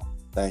 bro.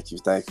 Thank you,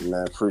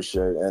 man.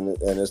 Appreciate it. And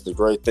it's the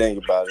great thing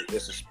about it.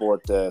 It's a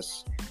sport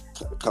that's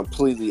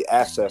completely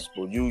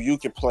accessible. You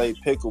can play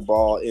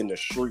pickleball in the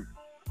street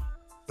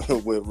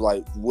with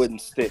like wooden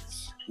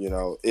sticks.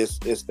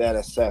 It's that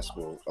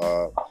accessible.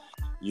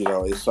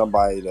 It's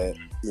somebody that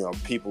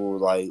people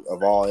like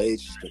of all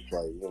ages can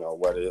play.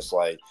 Whether it's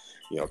like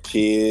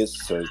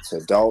kids to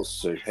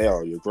adults to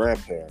hell your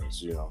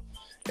grandparents.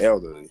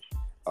 Elderly.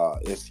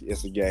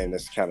 It's a game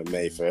that's kind of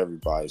made for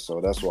everybody.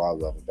 So that's what I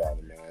love about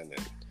it, man.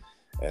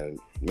 And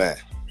man,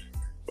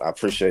 I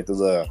appreciate the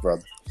love,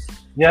 brother.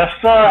 Yes,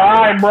 sir.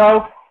 All right,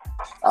 bro.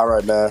 All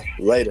right, man.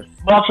 Later.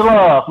 Much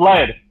love.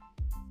 Later.